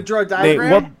 maybe. You want me to draw a Nate,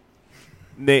 diagram?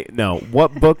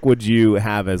 what book would you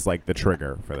have as like the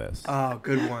trigger for this? Oh,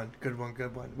 good one.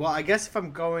 Well, I guess if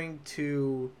I'm going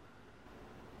to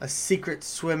a secret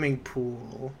swimming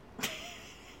pool,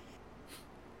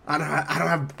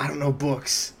 I don't know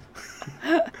books.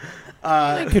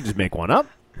 I could just make one up.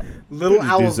 Little do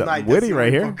Owl's something Night. witty That's the right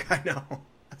only here. book I know.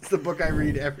 That's the book I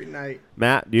read every night.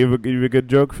 Matt, do you have a good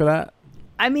joke for that?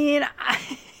 I mean,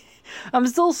 I'm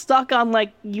still stuck on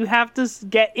like you have to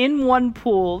get in one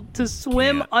pool to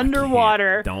swim Can't- I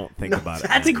underwater can't. Don't think about it.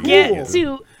 that's to cool.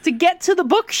 get to the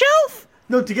bookshelf.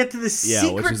 No, to get to the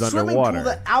Yeah, which secret is swimming underwater. pool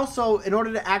that also, in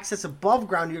order to access above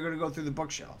ground, you're going to go through the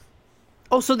bookshelf.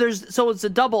 Oh, so it's a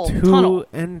double Two tunnel.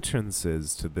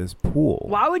 entrances to this pool.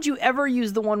 Why would you ever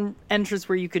use the one entrance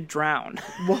where you could drown?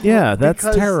 Well, Yeah, that's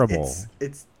because terrible.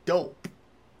 It's dope.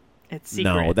 It's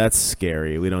secret. No, that's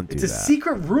scary. We don't do It's a that.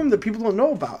 secret room that people don't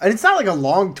know about. And it's not like a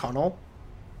long tunnel.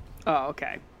 Oh,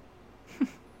 okay.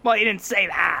 Well, you didn't say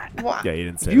that. Well, Yeah, you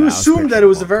didn't say You that. I was assumed that it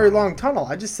was a picturing very tunnel. long tunnel.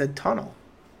 I just said tunnel.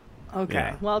 Okay.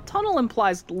 Yeah. Well, tunnel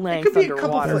implies length could be a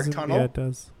couple underwater. foot tunnel. Yeah, it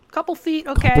does. Couple feet,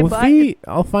 okay, Couple but feet.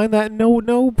 I'll find that.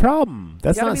 No problem.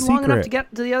 That's you gotta not be secret. long enough to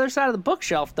get to the other side of the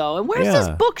bookshelf, though. And where's this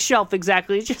Yeah. bookshelf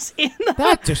exactly? It's just in the.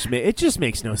 That it just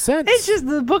makes no sense. It's just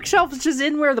the bookshelf is just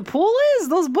in where the pool is.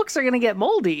 Those books are gonna get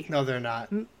moldy. No, they're not.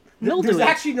 There's Mildewy.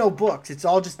 actually no books. It's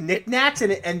all just knickknacks,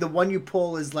 and the one you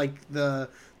pull is like the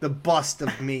bust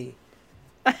of me.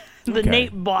 The Okay.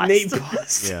 Nate bust. Nate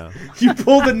bust. Yeah. You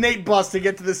pull the Nate bust to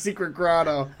get to the secret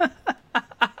grotto.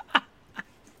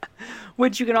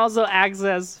 Which you can also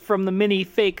access from the mini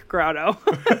fake grotto.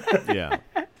 Yeah.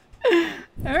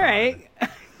 All right.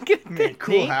 Good, Man, good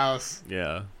cool Nate. house.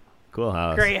 Yeah. Cool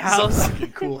house. Great house.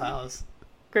 Fucking cool house.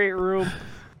 Great room.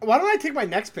 Why don't I take my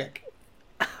next pick?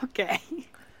 Okay.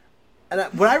 And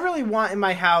what I really want in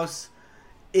my house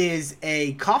is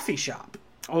a coffee shop.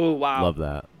 Oh wow. Love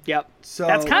that. Yep. So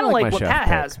That's kind of Kinda like my what chef Pat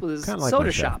pick. has with his Kinda like soda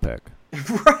my chef shop. pick.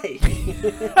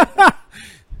 right.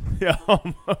 Yeah,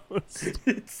 almost.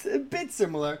 It's a bit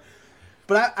similar,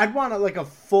 but I'd want like a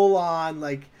full on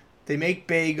like they make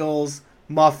bagels,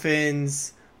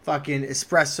 muffins, fucking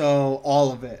espresso,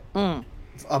 all of it.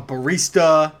 A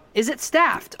barista. Is it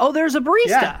staffed? Oh, there's a barista.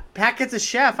 Yeah, Pat gets a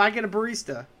chef. I get a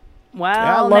barista. Well,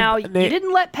 Yeah, I love now Nate. you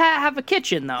didn't let Pat have a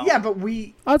kitchen though. Yeah, but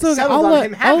we That's okay. settled on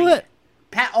him having it.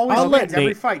 Pat always I'll let wins every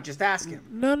Nate- fight. Just ask him.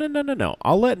 No.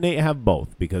 I'll let Nate have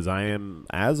both because I am,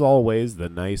 as always, the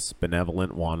nice,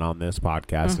 benevolent one on this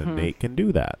podcast, and Nate can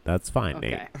do that. That's fine, Okay.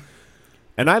 Nate.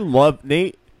 And I love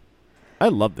Nate. I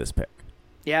love this pick.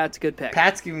 Yeah, it's a good pick.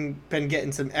 Pat's been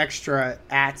getting some extra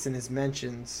ats in his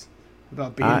mentions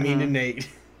about being mean to Nate.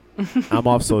 I'm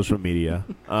off social media.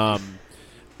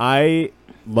 I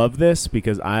love this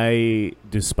because I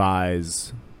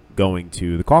despise going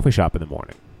to the coffee shop in the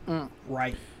morning.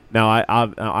 Right. Now,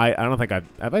 I don't think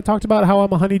have I talked about how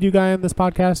I'm a honeydew guy on this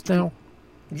podcast now?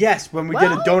 Yes, when we did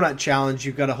a donut challenge,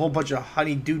 you got a whole bunch of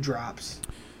honey dewdrops.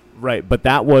 Right, but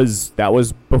that was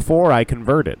before I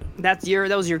converted. That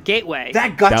was your gateway.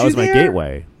 That got That you was my there?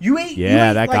 gateway. You ate. Yeah,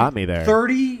 you ate that like got me there.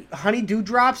 30 honey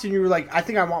dewdrops, and you were like, "I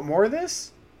think I want more of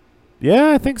this." Yeah,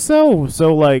 I think so.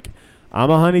 So, like, I'm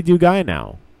a honeydew guy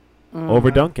now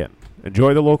over Dunkin'.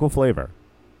 Enjoy the local flavor.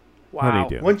 Wow.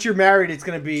 Honeydew. Once you're married, it's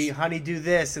gonna be honey do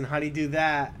this and honey do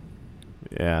that.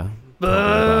 Yeah.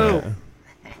 Boo.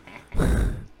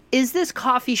 Is this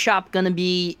coffee shop going to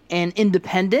be an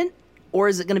independent or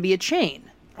is it going to be a chain?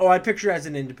 Oh, I picture it as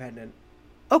an independent.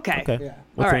 Okay. Okay. Yeah.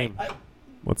 What's All the right. name?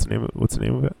 What's the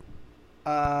name of it?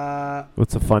 Uh,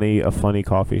 What's a funny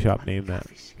coffee shop name that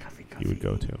coffee. you would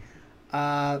go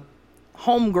to?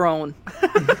 Homegrown.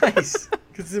 Nice,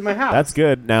 because it's in my house. That's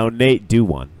good. Now, Nate, do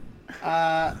one.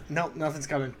 Nope, nothing's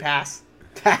coming. Pass.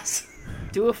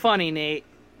 Do a funny, Nate.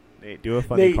 Nate, do a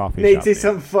funny coffee Nate, shop say name.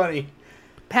 something funny.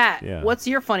 Pat, Yeah. what's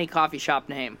your funny coffee shop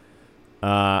name?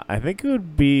 I think it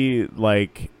would be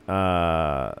like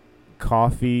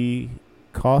coffee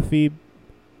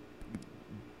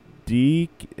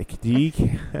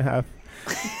decaf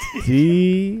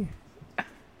D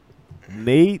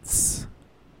Nate's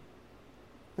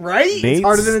Right? It's Nate's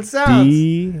harder than it sounds.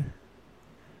 D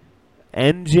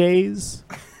NJ's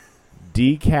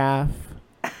decaf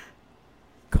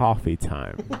coffee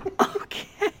time.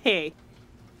 Okay.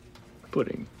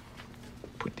 Pudding.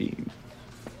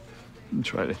 I'm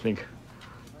trying to think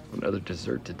of another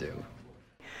dessert to do.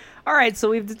 All right, so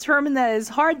we've determined that it's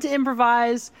hard to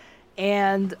improvise,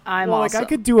 and I'm Well, also like I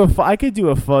could do a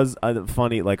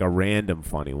funny, like a random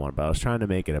funny one, but I was trying to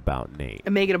make it about Nate.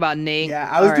 make it about Nate. Yeah,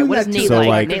 I was All right, doing what that does too. Nate So, like?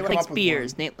 like- Nate Come likes up with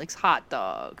beers. one. Nate likes hot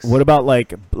dogs. What about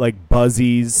like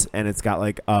Buzzies, and it's got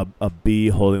like a bee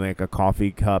holding like a coffee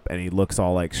cup, and he looks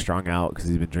all like strung out because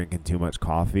he's been drinking too much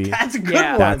coffee. That's a good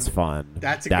Yeah. one. That's fun.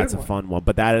 That's a That's good a one. fun one,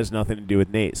 but that has nothing to do with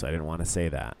Nate, so I didn't want to say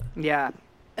that. Yeah.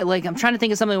 Like, I'm trying to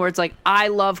think of something where it's like, I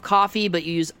love coffee, but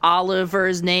you use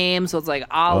Oliver's name, so it's like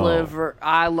Oliver,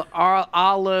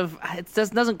 Olive. It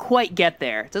doesn't quite get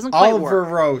there. It doesn't quite Oliver work.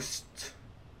 roast.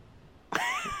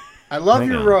 I love Hang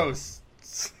your on. roasts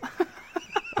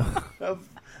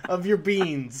of your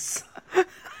beans.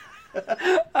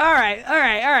 All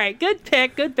right. Good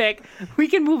pick. We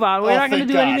can move on. We're Oh, not going to thank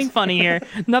do God. anything funny here.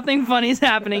 Nothing funny's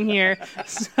happening here.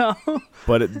 So,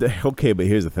 But okay, but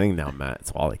here's the thing now, Matt.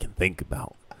 It's all I can think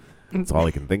about. It's all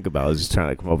I can think about is just trying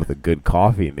to come up with a good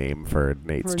coffee name for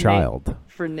Nate's For Nate. child.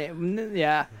 for Nate,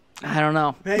 yeah. I don't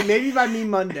know. Hey, maybe by me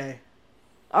Monday.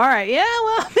 All right. Yeah,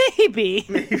 well, maybe.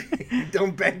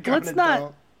 Don't bank on Let's it, not-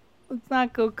 though. Let's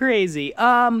not go crazy.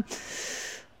 Cappuccino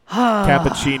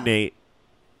Nate.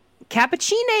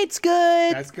 Cappuccinate's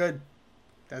good. That's good.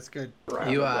 That's good.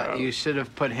 You should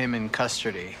have put him in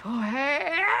custody.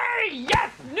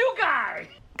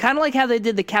 Kind of like how they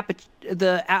did the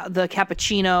cappuccino,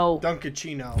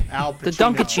 Dunkachino. Al Pacino. the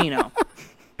Dunkachino.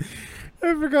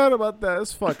 I forgot about that.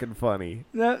 It's fucking funny.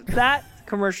 That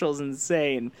commercial is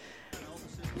insane.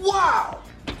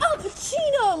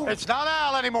 It's not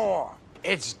Al anymore.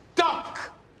 It's Dunk.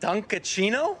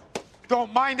 Dunkachino?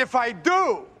 Don't mind if I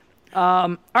do.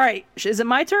 All right, is it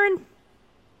my turn?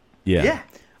 Yeah. Yeah.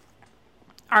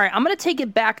 All right, I'm gonna take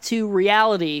it back to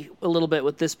reality a little bit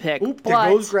with this pick. Oop, there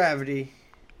goes gravity.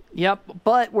 Yep,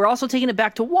 but we're also taking it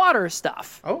back to water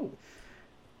stuff. Oh.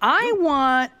 I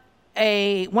want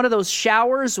one of those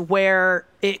showers where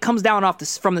it comes down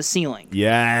from the ceiling.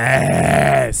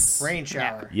 Yes. Rain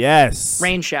shower. Yes.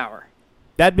 Rain shower.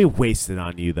 That'd be wasted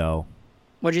on you, though.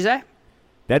 What'd you say?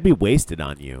 That'd be wasted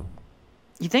on you.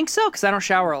 You think so? Because I don't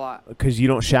shower a lot. Because you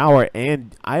don't shower,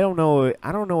 and I don't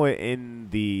know in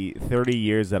the 30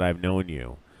 years that I've known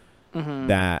you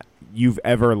that you've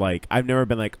ever, like, I've never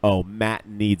been like, oh, Matt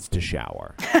needs to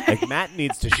shower. Like, Matt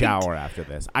needs to shower after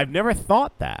this. I've never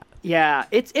thought that. Yeah,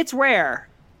 it's rare.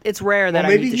 It's rare that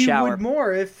Well, I maybe need to he shower. would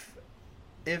more if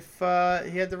he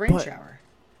had the rain But- shower.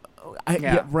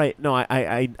 Yeah, right. No,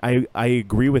 I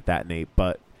agree with that, Nate,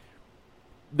 but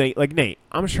Nate,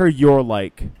 I'm sure you're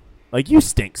like you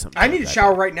stink sometimes. I need to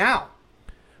shower right now.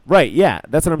 Right, yeah,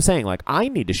 that's what I'm saying. Like, I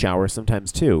need to shower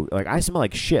sometimes too. Like, I smell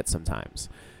like shit sometimes.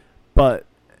 But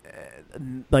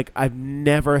like, I've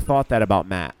never thought that about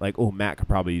Matt. Like, oh, Matt could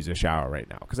probably use a shower right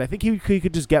now because I think he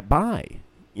could just get by,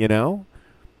 you know?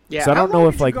 Yeah. So I don't How long know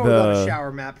if did you like go without a the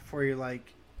shower, Matt, before you're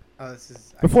like, oh, this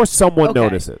is before someone Okay.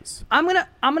 notices. I'm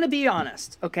gonna be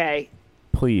honest. Okay.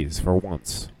 Please, for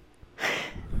once.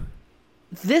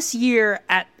 This year,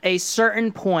 at a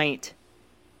certain point,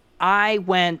 I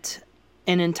went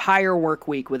an entire work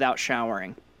week without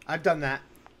showering. I've done that.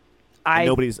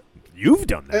 You've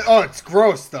done that. Oh, it's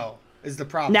gross though. Is the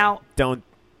problem Now, Don't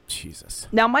Jesus.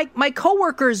 my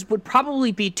coworkers would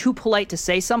probably be too polite to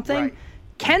say something. Right.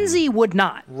 Kenzie would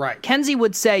not. Right. Kenzie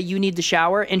would say, you need to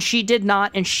shower, and she did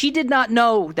not, and she did not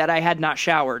know that I had not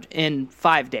showered in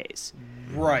 5 days.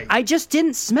 Right. I just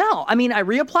didn't smell. I mean, I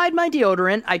reapplied my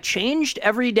deodorant. I changed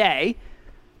every day.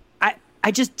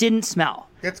 I just didn't smell.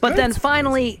 That's but good. then That's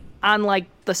finally, on like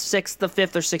the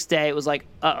fifth or sixth day, it was like,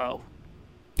 uh-oh.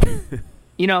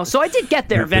 You know, so I did get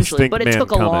there The eventually, stink but it man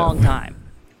took a cometh. long time.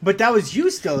 But that was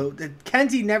you still.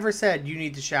 Kenzie never said you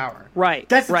need to shower. Right.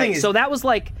 That's the right. thing. Is, So that was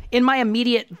like in my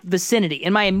immediate vicinity,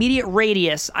 in my immediate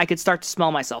radius, I could start to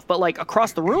smell myself. But like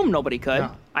across the room, nobody could.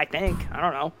 No. I think. I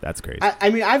don't know. That's crazy.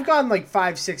 I mean, I've gone like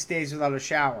 5-6 days without a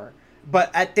shower. But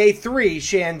at day 3,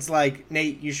 Shan's like,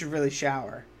 Nate, you should really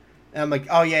shower. And I'm like,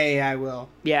 oh, yeah, I will.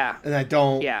 Yeah. And I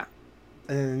don't. Yeah.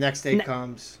 And then the next day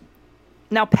comes.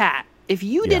 Now, Pat, if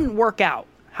you didn't work out,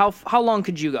 how long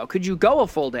could you go? Could you go a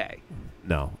full day?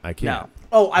 No, I can't. No.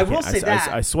 Oh, I will can't. say that.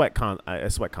 I sweat I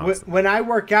sweat constantly. When I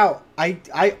work out,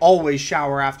 I always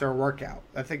shower after a workout.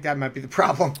 I think that might be the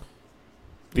problem.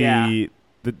 The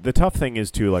tough thing is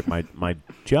too, like my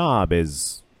job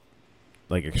is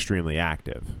like extremely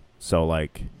active. So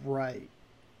like Right.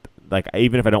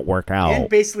 even if I don't work out, And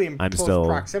basically in I'm close still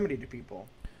proximity to people.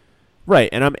 right,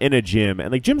 and I'm in a gym,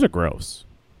 and like gyms are gross.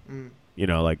 You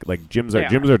know, like gyms They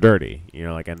are dirty. You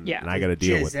know, like and Yeah. I got to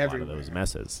deal Jizz with a lot of everywhere. those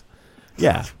messes.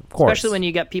 Yeah, of course. Especially when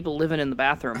you get people living in the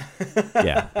bathroom.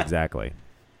 Yeah, exactly.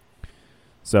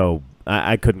 So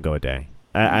I couldn't go a day.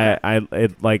 I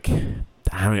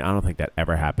don't think that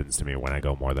ever happens to me when I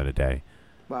go more than a day.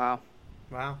 Wow.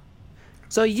 Wow.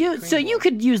 So you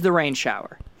could use the rain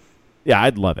shower. Yeah,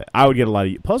 I'd love it. I would get a lot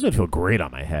of. Plus, it would feel great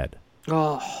on my head.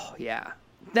 Oh, yeah.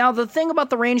 Now, the thing about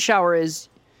the rain shower is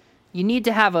you need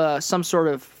to have some sort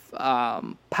of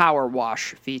power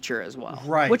wash feature as well.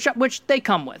 Right. Which they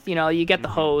come with. You know, you get the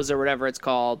hose or whatever it's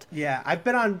called. Yeah, I've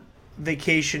been on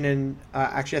vacation in,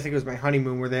 actually, I think it was my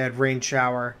honeymoon where they had rain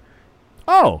shower.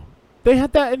 Oh, they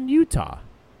had that in Utah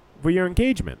for your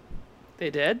engagement. They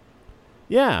did?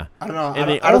 Yeah. I don't know. And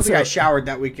they I don't think I also- showered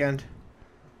that weekend.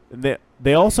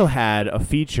 They also had a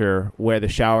feature where the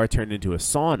shower turned into a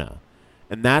sauna.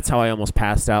 And that's how I almost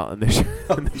passed out in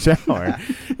the shower,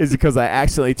 is because I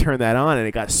accidentally turned that on and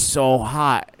it got so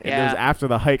hot. And it was Yeah. after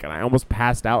the hike, and I almost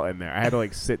passed out in there. I had to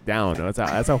like sit down.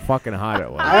 That's how fucking hot it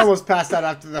was. I almost passed out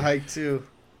after the hike, too.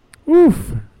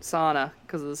 Oof. Sauna,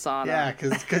 because of the sauna. Yeah,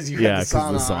 because you Yeah, had the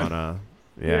sauna. because the on. sauna.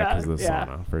 Yeah, Yeah, because the yeah.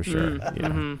 sauna, for sure.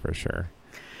 Yeah, for sure.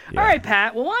 Yeah. All right,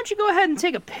 Pat. Well, why don't you go ahead and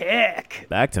take a pick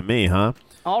Back to me, huh?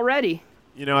 already?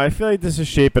 You know, I feel like this is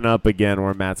shaping up again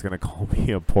where Matt's going to call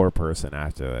me a poor person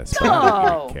after this. But I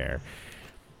don't No. even care.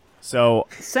 So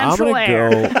Central I'm Air.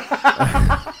 going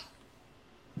to go.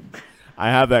 I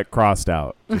have that crossed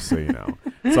out, just so you know.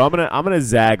 So I'm gonna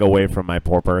zag away from my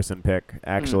poor person pick,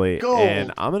 actually, Gold.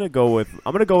 and I'm gonna go with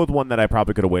one that I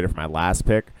probably could have waited for my last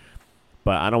pick,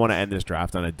 but I don't want to end this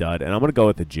draft on a dud, and I'm gonna go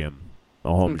with the gym, a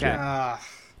home Okay. gym.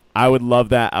 I would love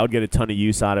that. I would get a ton of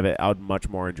use out of it. I would much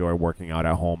more enjoy working out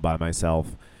at home by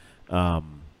myself.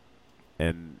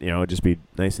 And, you know, it'd just be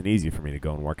nice and easy for me to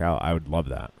go and work out. I would love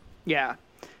that. Yeah.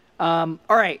 All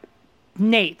right,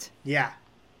 Nate. Yeah.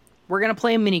 We're gonna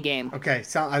play a mini game. Okay.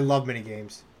 So I love mini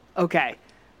games. Okay.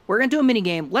 We're gonna do a mini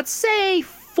game. Let's say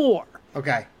 4.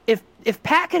 Okay. If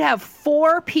Pat could have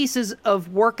 4 pieces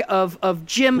of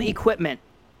gym equipment,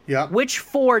 Yep. Which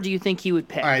 4 do you think he would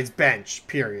pick? All right, it's bench.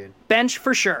 Period. Bench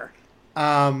for sure.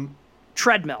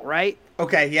 Treadmill, right?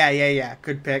 Okay. Yeah.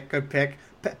 Good pick. Okay.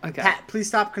 Pat, please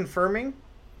stop confirming.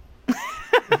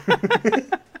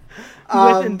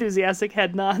 With enthusiastic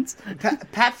head nods.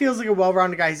 Pat feels like a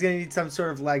well-rounded guy. He's gonna need some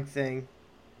sort of leg thing.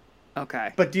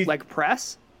 Okay. But do you like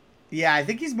press? Yeah, I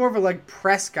think he's more of a leg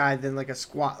press guy than like a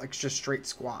squat, like just straight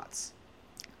squats.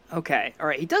 Okay. All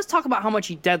right. He does talk about how much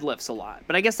he deadlifts a lot,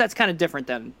 but I guess that's kind of different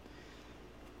than.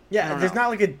 Yeah, there's not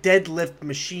like a deadlift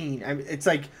machine. I mean, it's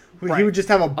like he Right. would just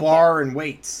have a bar and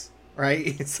weights, right?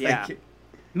 It's Yeah. like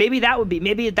Maybe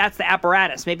that's the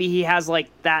apparatus. Maybe he has like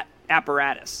that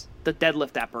apparatus, the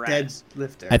deadlift apparatus.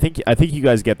 deadlifter. I think you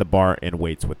guys get the bar and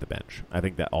weights with the bench. I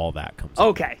think that all that comes. in.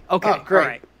 Okay. Oh, great. All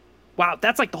right. Wow,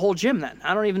 that's like the whole gym then.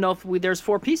 I don't even know if there's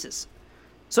 4 pieces.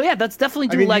 So yeah, let's definitely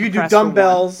do leg you could do press for one.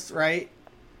 dumbbells, right?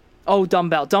 Oh,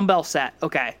 dumbbell set.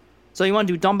 Okay. So you want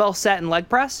to do dumbbell set and leg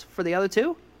press for the other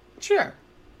 2? Sure.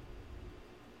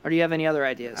 Or do you have any other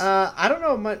ideas? I don't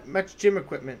know much gym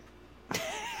equipment.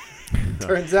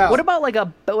 Turns out. What about like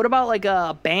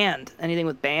a band? Anything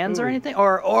with bands or anything?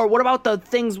 Or what about the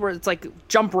things where it's like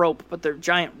jump rope, but they're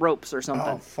giant ropes or something?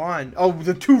 Oh, fun! Oh,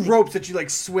 the 2 ropes that you like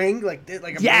swing like a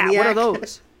yeah. maniac. What are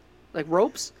those? Like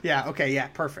ropes? Yeah. Okay. Yeah.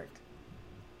 Perfect.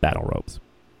 Battle ropes.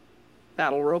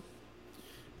 Battle rope.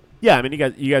 Yeah, I mean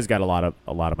you guys got a lot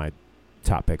of my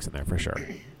top picks in there for sure.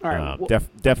 All right.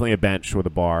 Definitely a bench with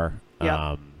a bar.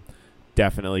 Yep.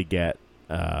 Definitely get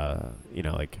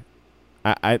like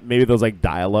I maybe those like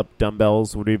dial-up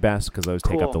dumbbells would be best because those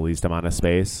take Cool. up the least amount of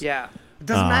space. Yeah. It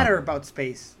doesn't matter about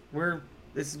space.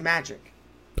 This is magic.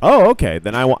 Oh, okay.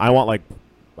 Then I want like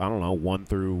I don't know 1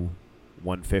 through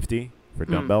 150 for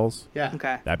dumbbells. Yeah.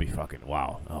 Okay. That'd be fucking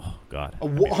wow. Oh god. A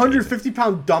That'd be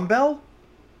 150-pound dumbbell?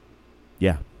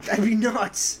 Yeah. That'd be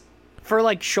nuts. For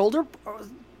like shoulder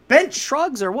Bench.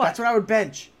 shrugs or what? That's what I would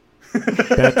bench.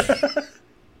 Bench,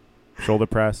 shoulder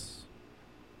press,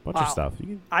 bunch Wow. of stuff. You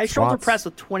can I shoulder squats. press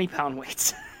with 20-pound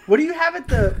weights. What do you have at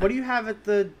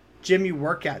the gym you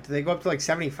work at? Do they go up to like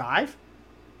 75?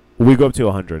 We go up to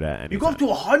 100 at any You go up time.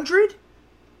 to 100?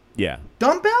 Yeah.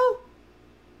 Dumbbell?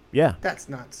 Yeah. That's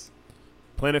nuts.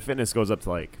 Planet Fitness goes up to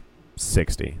like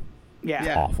 60. Yeah.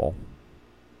 Yeah. Awful.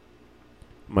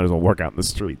 Might as well work out in the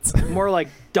streets. More like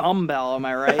dumbbell, am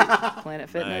I right? Planet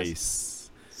Fitness. Nice.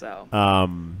 So.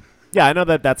 Yeah, I know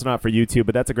that's not for you two,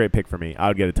 but that's a great pick for me. I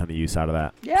would get a ton of use out of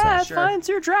that. Yeah, So, that's Sure. fine. It's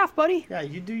your draft, buddy. Yeah,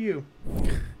 you do you.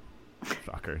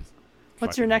 fuckers.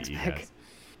 What's your Fucking next hate you pick? guys.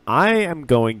 I am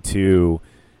going to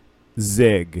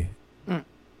zig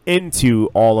into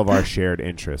all of our shared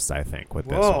interests, I think, with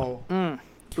this one. Whoa.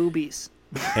 Boobies.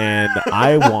 And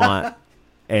I want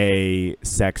a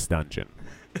sex dungeon.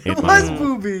 In It my was home.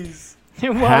 boobies.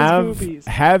 It was boobies.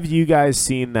 Have you guys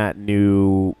seen that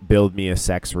new Build Me a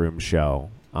Sex Room show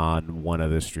on one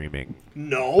of the streaming?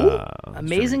 No.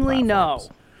 Amazingly, streaming no. platforms?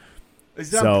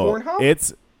 Is that So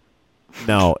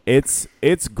Pornhub?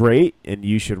 it's great, and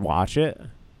you should watch it.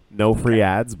 No free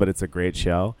ads, but it's a great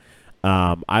show.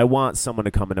 I want someone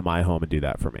to come into my home and do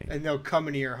that for me. And they'll come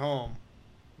into your home.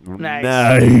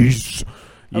 Nice.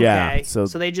 Yeah. Okay. So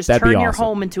they just that'd turn be your awesome.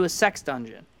 home into a sex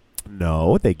dungeon.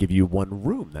 No, they give you one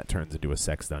room that turns into a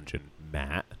sex dungeon,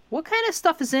 Matt. What kind of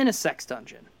stuff is in a sex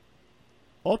dungeon?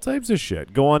 All types of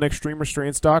shit. Go on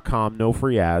extremerestraints.com, no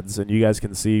free ads, and you guys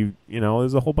can see,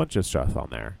 there's a whole bunch of stuff on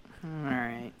there. All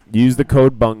right. Use the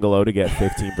code bungalow to get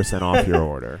 15% off your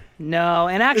order. No,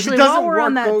 and If actually, it doesn't while we're work,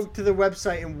 on that, go to the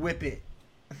website and whip it.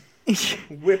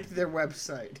 Whip their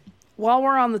website. while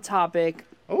we're on the topic,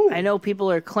 Oh. I know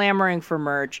people are clamoring for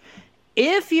merch.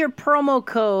 If you got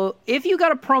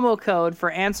a promo code for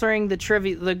answering the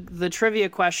trivia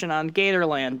question on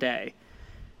Gatorland Day,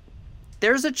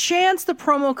 there's a chance the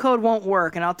promo code won't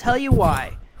work, and I'll tell you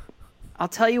why.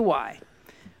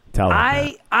 Tell them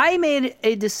that. I made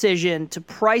a decision to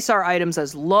price our items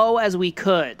as low as we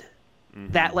could,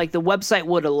 that like the website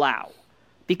would allow,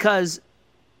 because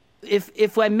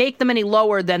if I make them any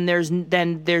lower, then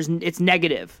it's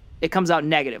negative. It comes out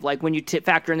negative, like when you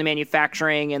factor in the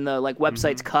manufacturing and the like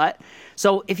website's cut.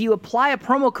 So if you apply a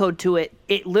promo code to it,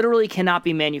 it literally cannot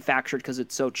be manufactured because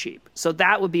it's so cheap. So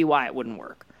that would be why it wouldn't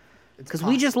work. Because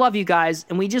we just love you guys,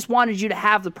 and we just wanted you to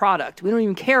have the product. We don't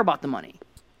even care about the money,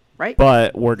 right?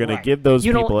 But we're going Right. to give those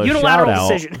people a unilateral shout out.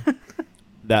 decision.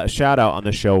 That shout out on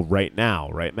the show right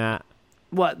now, right, Matt?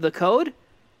 What, the code?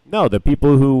 No, the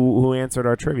people who answered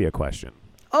our trivia question.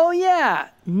 Oh, yeah.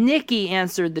 Nikki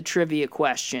answered the trivia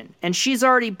question, and she's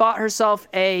already bought herself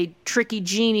a Tricky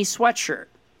Genie sweatshirt.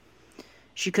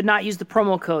 She could not use the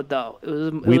promo code, though.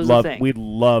 It was a thing. We'd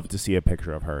love to see a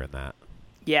picture of her in that.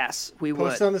 Yes, we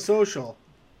Post would. on the social.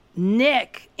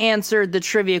 Nick answered the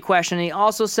trivia question. He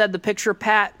also said the picture of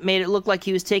Pat made it look like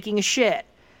he was taking a shit.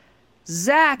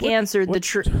 Zach answered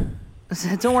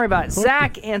Don't worry about it.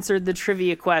 Zach answered the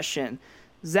trivia question.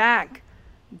 Zach,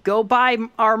 go buy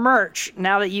our merch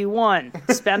now that you won.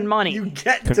 Spend money. You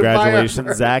get Congratulations, to buy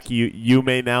our Zach. You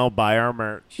may now buy our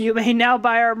merch. You may now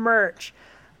buy our merch.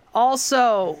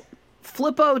 Also,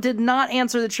 Flippo did not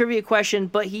answer the trivia question,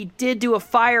 but he did do a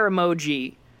fire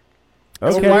emoji.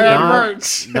 Okay, buy our not,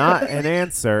 merch. not an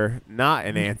answer. Not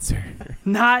an answer.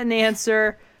 Not an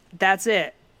answer. That's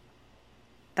it.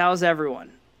 That was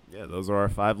everyone. Yeah, those are our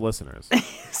 5 listeners.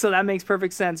 So that makes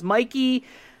perfect sense. Mike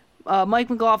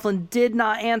McLaughlin did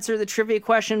not answer the trivia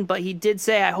question, but he did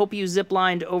say, I hope you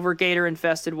ziplined over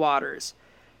gator-infested waters.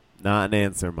 Not an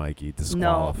answer, Mikey.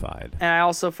 Disqualified. No. And I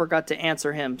also forgot to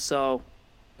answer him, so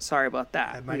sorry about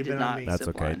that. That might I have did been on not me. That's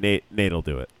okay. zipline. Nate'll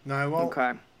do it. No, I won't.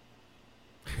 Okay.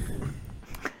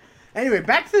 Anyway,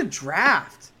 back to the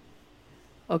draft.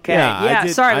 Okay. Yeah,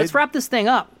 Sorry, let's wrap this thing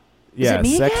up. Yeah, it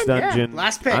me Sex again? Dungeon. Yeah,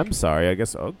 last pick. I'm sorry. I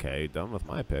guess, okay, done with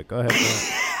my pick. Go ahead.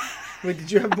 Wait,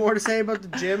 did you have more to say about the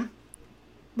gym?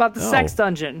 About the No. sex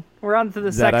dungeon. We're on to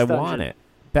the that sex I dungeon. want it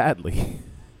badly.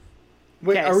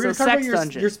 Wait, Okay, are we so going to talk sex about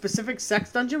dungeon. your specific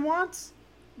sex dungeon wants?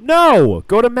 No!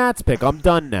 Go to Matt's pick. I'm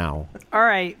done now. All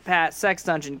right, Pat, sex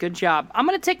dungeon. Good job. I'm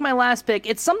going to take my last pick.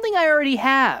 It's something I already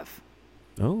have,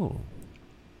 Oh.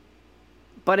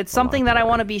 but it's something that I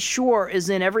want to be sure is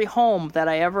in every home that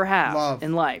I ever have Love.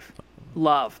 in life.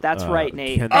 Love. That's right,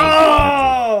 Nate. Ken-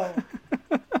 Oh!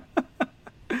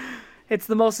 It's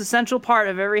the most essential part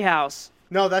of every house.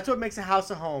 No, that's what makes a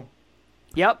house a home.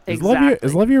 Yep, Is exactly.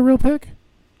 Love your real pick?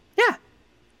 Yeah,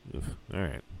 Oof. All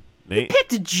right. Nate?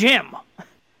 picked Jim.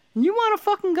 You want to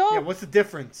fucking go? Yeah, what's the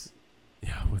difference?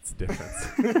 Yeah, what's the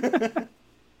difference?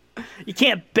 You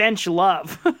can't bench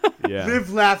Love. Yeah.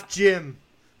 Live, laugh, Jim.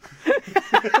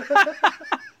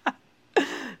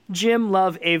 Jim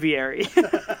Love Aviary.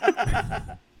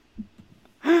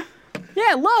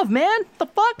 Yeah, Love, man. The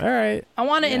fuck? All right. I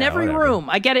want it in Yeah, every whatever. room.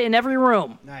 I get it in every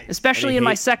room. Nice. Especially Any in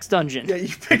my hate? sex dungeon. Yeah, you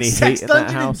picked Any sex hate in that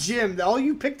dungeon and house? gym. All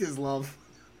you picked is love.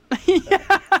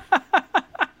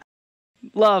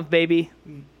 Love, baby.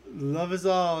 Love is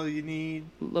all you need.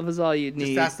 Love is all you Just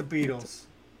need. ask the Beatles.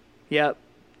 Yep.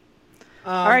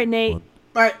 All right, Nate. Well-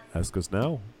 All right, Ask us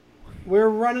now. we're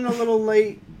running a little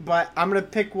late, but I'm going to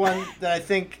pick one that I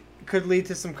think could lead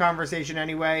to some conversation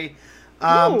anyway.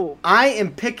 Ooh. I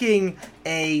am picking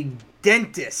a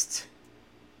dentist.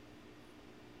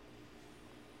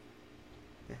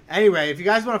 Anyway, if you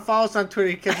guys want to follow us on Twitter,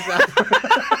 you can check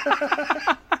us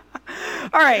out.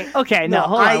 All right. Okay. No, No,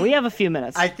 hold on. We have a few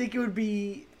minutes. I think it would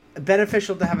be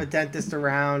beneficial to have a dentist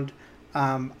around.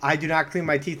 I do not clean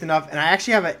my teeth enough, and I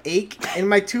actually have an ache in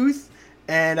my tooth,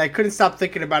 and I couldn't stop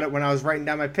thinking about it when I was writing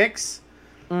down my picks.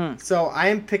 So I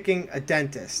am picking a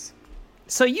dentist.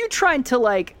 So you tried to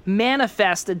like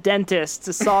manifest a dentist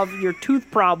to solve your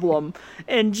tooth problem,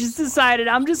 and just decided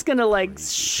I'm just gonna like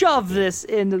shove this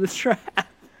into the trash.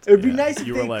 It would be nice if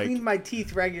you they were like- cleaned my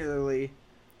teeth regularly.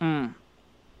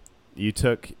 You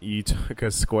took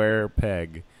a square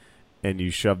peg and you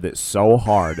shoved it so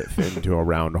hard it fit into a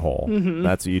round hole.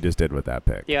 That's what you just did with that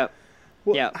pick. Yep.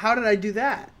 Well, Yep. how did I do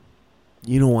that?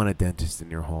 You don't want a dentist in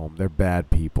your home. They're bad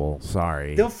people.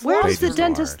 Sorry. They'll Where floss does the just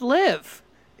dentist live?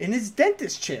 in his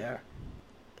dentist chair.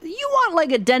 You want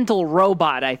like a dental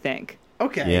robot, I think.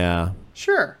 Okay. Yeah.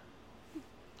 Sure.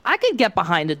 I could get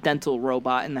behind a dental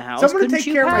robot in the house. Someone to couldn't take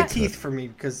you, care of my Pat? teeth for me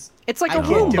because It's like I a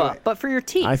can't do Roomba, it. but for your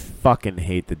teeth. I fucking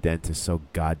hate the dentist so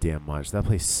goddamn much. That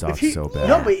place sucks so bad.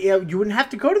 No, but you wouldn't have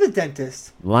to go to the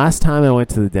dentist. Last time I went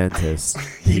to the dentist,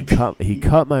 he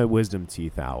cut my wisdom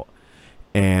teeth out,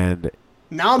 and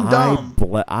Now I'm dumb.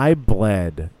 I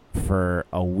bled for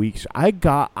a week. I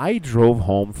drove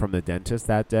home from the dentist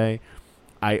that day.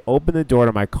 I opened the door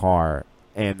to my car,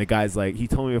 and the guy's like, he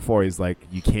told me before, he's like,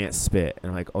 you can't spit. And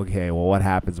I'm like, okay, well, what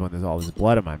happens when there's all this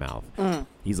blood in my mouth?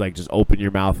 He's like, just open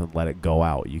your mouth and let it go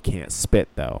out. You can't spit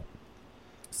though.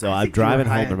 So I I'm think you were driving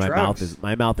high home, on and drugs.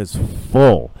 my mouth is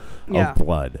full Yeah. of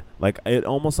blood. Like it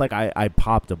almost like I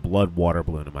popped a blood water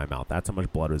balloon in my mouth. That's how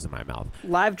much blood was in my mouth.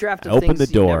 Live draft of I opened things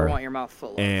the you never door, want your mouth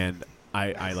full of. And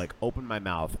I like opened my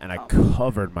mouth and I Oh.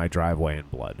 covered my driveway in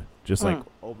blood. Just like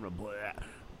open a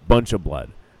bunch of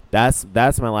blood. That's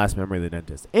my last memory of the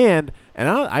dentist. And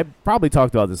I probably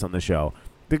talked about this on the show.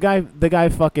 The guy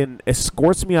fucking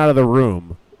escorts me out of the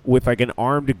room with like an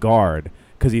armed guard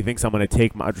because he thinks I'm going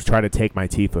to try to take my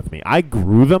teeth with me. I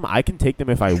grew them. I can take them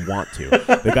if I want to.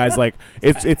 The guy's like,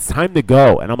 it's time to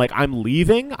go. And I'm like, I'm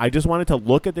leaving. I just wanted to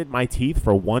look at my teeth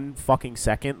for 1 fucking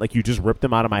second. Like, you just ripped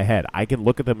them out of my head. I can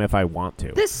look at them if I want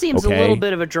to. This seems a little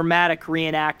bit of a dramatic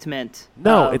reenactment.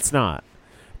 No, it's not.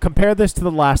 Compare this to the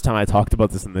last time I talked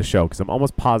about this in the show, because I'm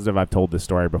almost positive I've told this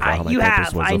story before. How my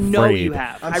dentist was I afraid know you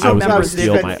have. I'm I so was proud gonna you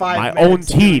steal spent 5 my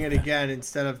minutes own doing teeth. it again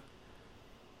instead of,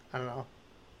 I don't know.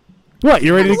 What,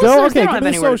 you ready to the go? listeners Okay, don't give have me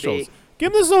the anywhere to socials. be.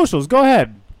 Give them the socials. Go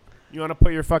ahead. You want to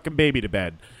put your fucking baby to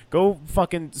bed. Go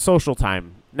fucking social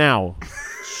time now.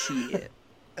 Shit.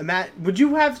 Matt, would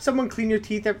you have someone clean your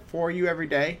teeth for you every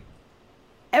day?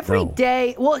 Every No.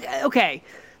 day. Well, okay.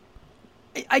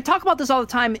 I talk about this all the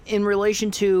time in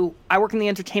relation to I work in the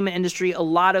entertainment industry. A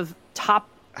lot of top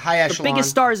High echelon.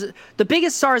 the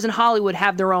biggest stars in Hollywood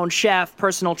have their own chef,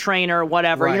 personal trainer,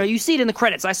 whatever. Right. You know, you see it in the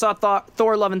credits. I saw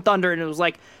Thor: Love and Thunder, and it was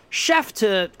like chef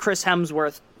to Chris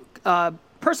Hemsworth,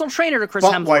 personal trainer to Chris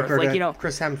Butt Hemsworth, wiper like to you know,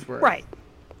 Chris Hemsworth. right?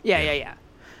 Yeah.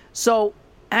 So,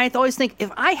 and I always think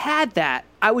if I had that,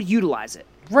 I would utilize it.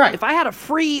 Right. If I had a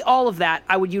free all of that,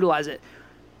 I would utilize it.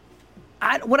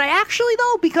 Would I actually,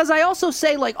 though? Because I also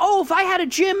say, like, oh, if I had a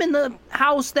gym in the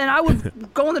house, then I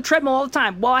would go on the treadmill all the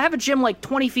time. Well, I have a gym like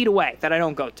 20 feet away that I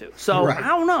don't go to. So, Right. I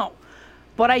don't know.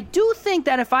 But I do think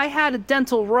that if I had a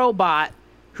dental robot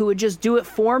who would just do it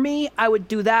for me, I would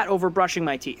do that over brushing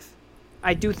my teeth.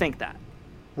 I do think that.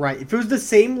 Right. If it was the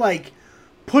same, like,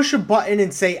 push a button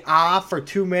and say for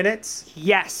 2 minutes,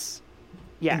 Yes.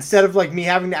 instead of, like, me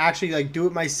having to actually, like, do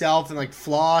it myself and, like,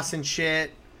 floss and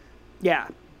shit. Yeah.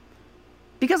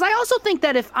 Because I also think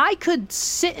that if I could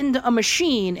sit in a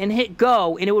machine and hit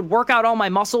go and it would work out all my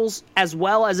muscles as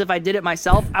well as if I did it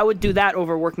myself, I would do that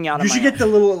over working out on You my should own. get the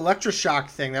little electroshock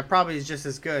thing. That probably is just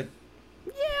as good.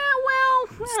 Yeah, well,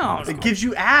 I don't know. It gives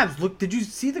you abs. Look, did you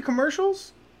see the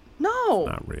commercials? No.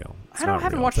 Not real. It's I not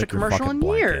haven't real. watched a Take your commercial fucking in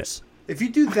blanket. years. If you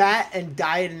do that and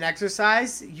diet and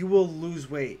exercise, you will lose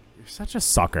weight. You're such a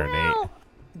sucker, Nate.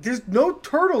 There's no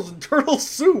turtles in turtle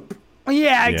soup.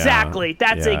 Yeah, exactly.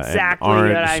 That's yeah, and exactly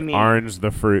orange, what I mean. Orange, the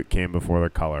fruit, came before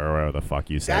the color, or whatever the fuck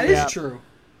you said. That is Yep. true.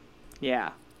 Yeah.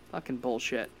 Fucking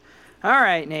bullshit. All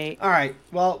right, Nate. All right.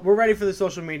 Well, we're ready for the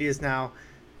social medias now.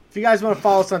 If you guys want to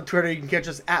follow us on Twitter, you can catch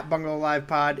us at Bungalow Live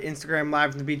Pod, Instagram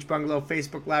Live from the Beach Bungalow,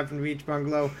 Facebook Live from the Beach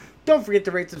Bungalow. Don't forget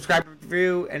to rate, subscribe,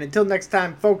 review, and until next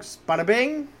time, folks, bada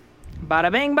bing.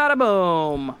 Bada bing, bada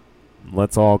boom.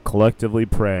 Let's all collectively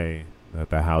pray that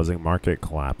the housing market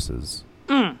collapses.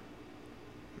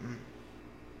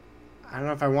 I don't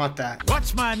know if I want that.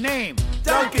 What's my name?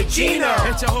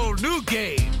 Dunkachino! It's a whole new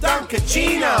game.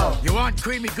 Dunkachino! You want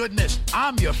creamy goodness?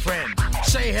 I'm your friend.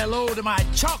 Say hello to my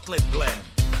chocolate blend.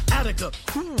 Attica,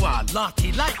 hoo-ah,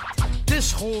 lottie light.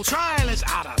 This whole trial is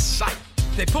out of sight.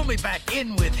 They pull me back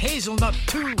in with hazelnut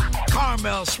too.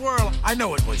 Caramel swirl, I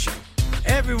know it was you.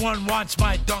 Everyone wants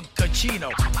my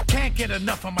Dunkachino. Can't get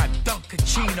enough of my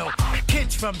Dunkachino.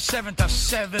 Kids from 7 to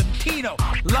 17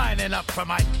 lining up for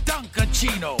my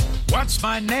Dunkachino. What's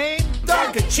my name?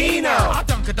 Dunkachino!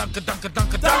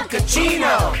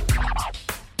 Dunkachino.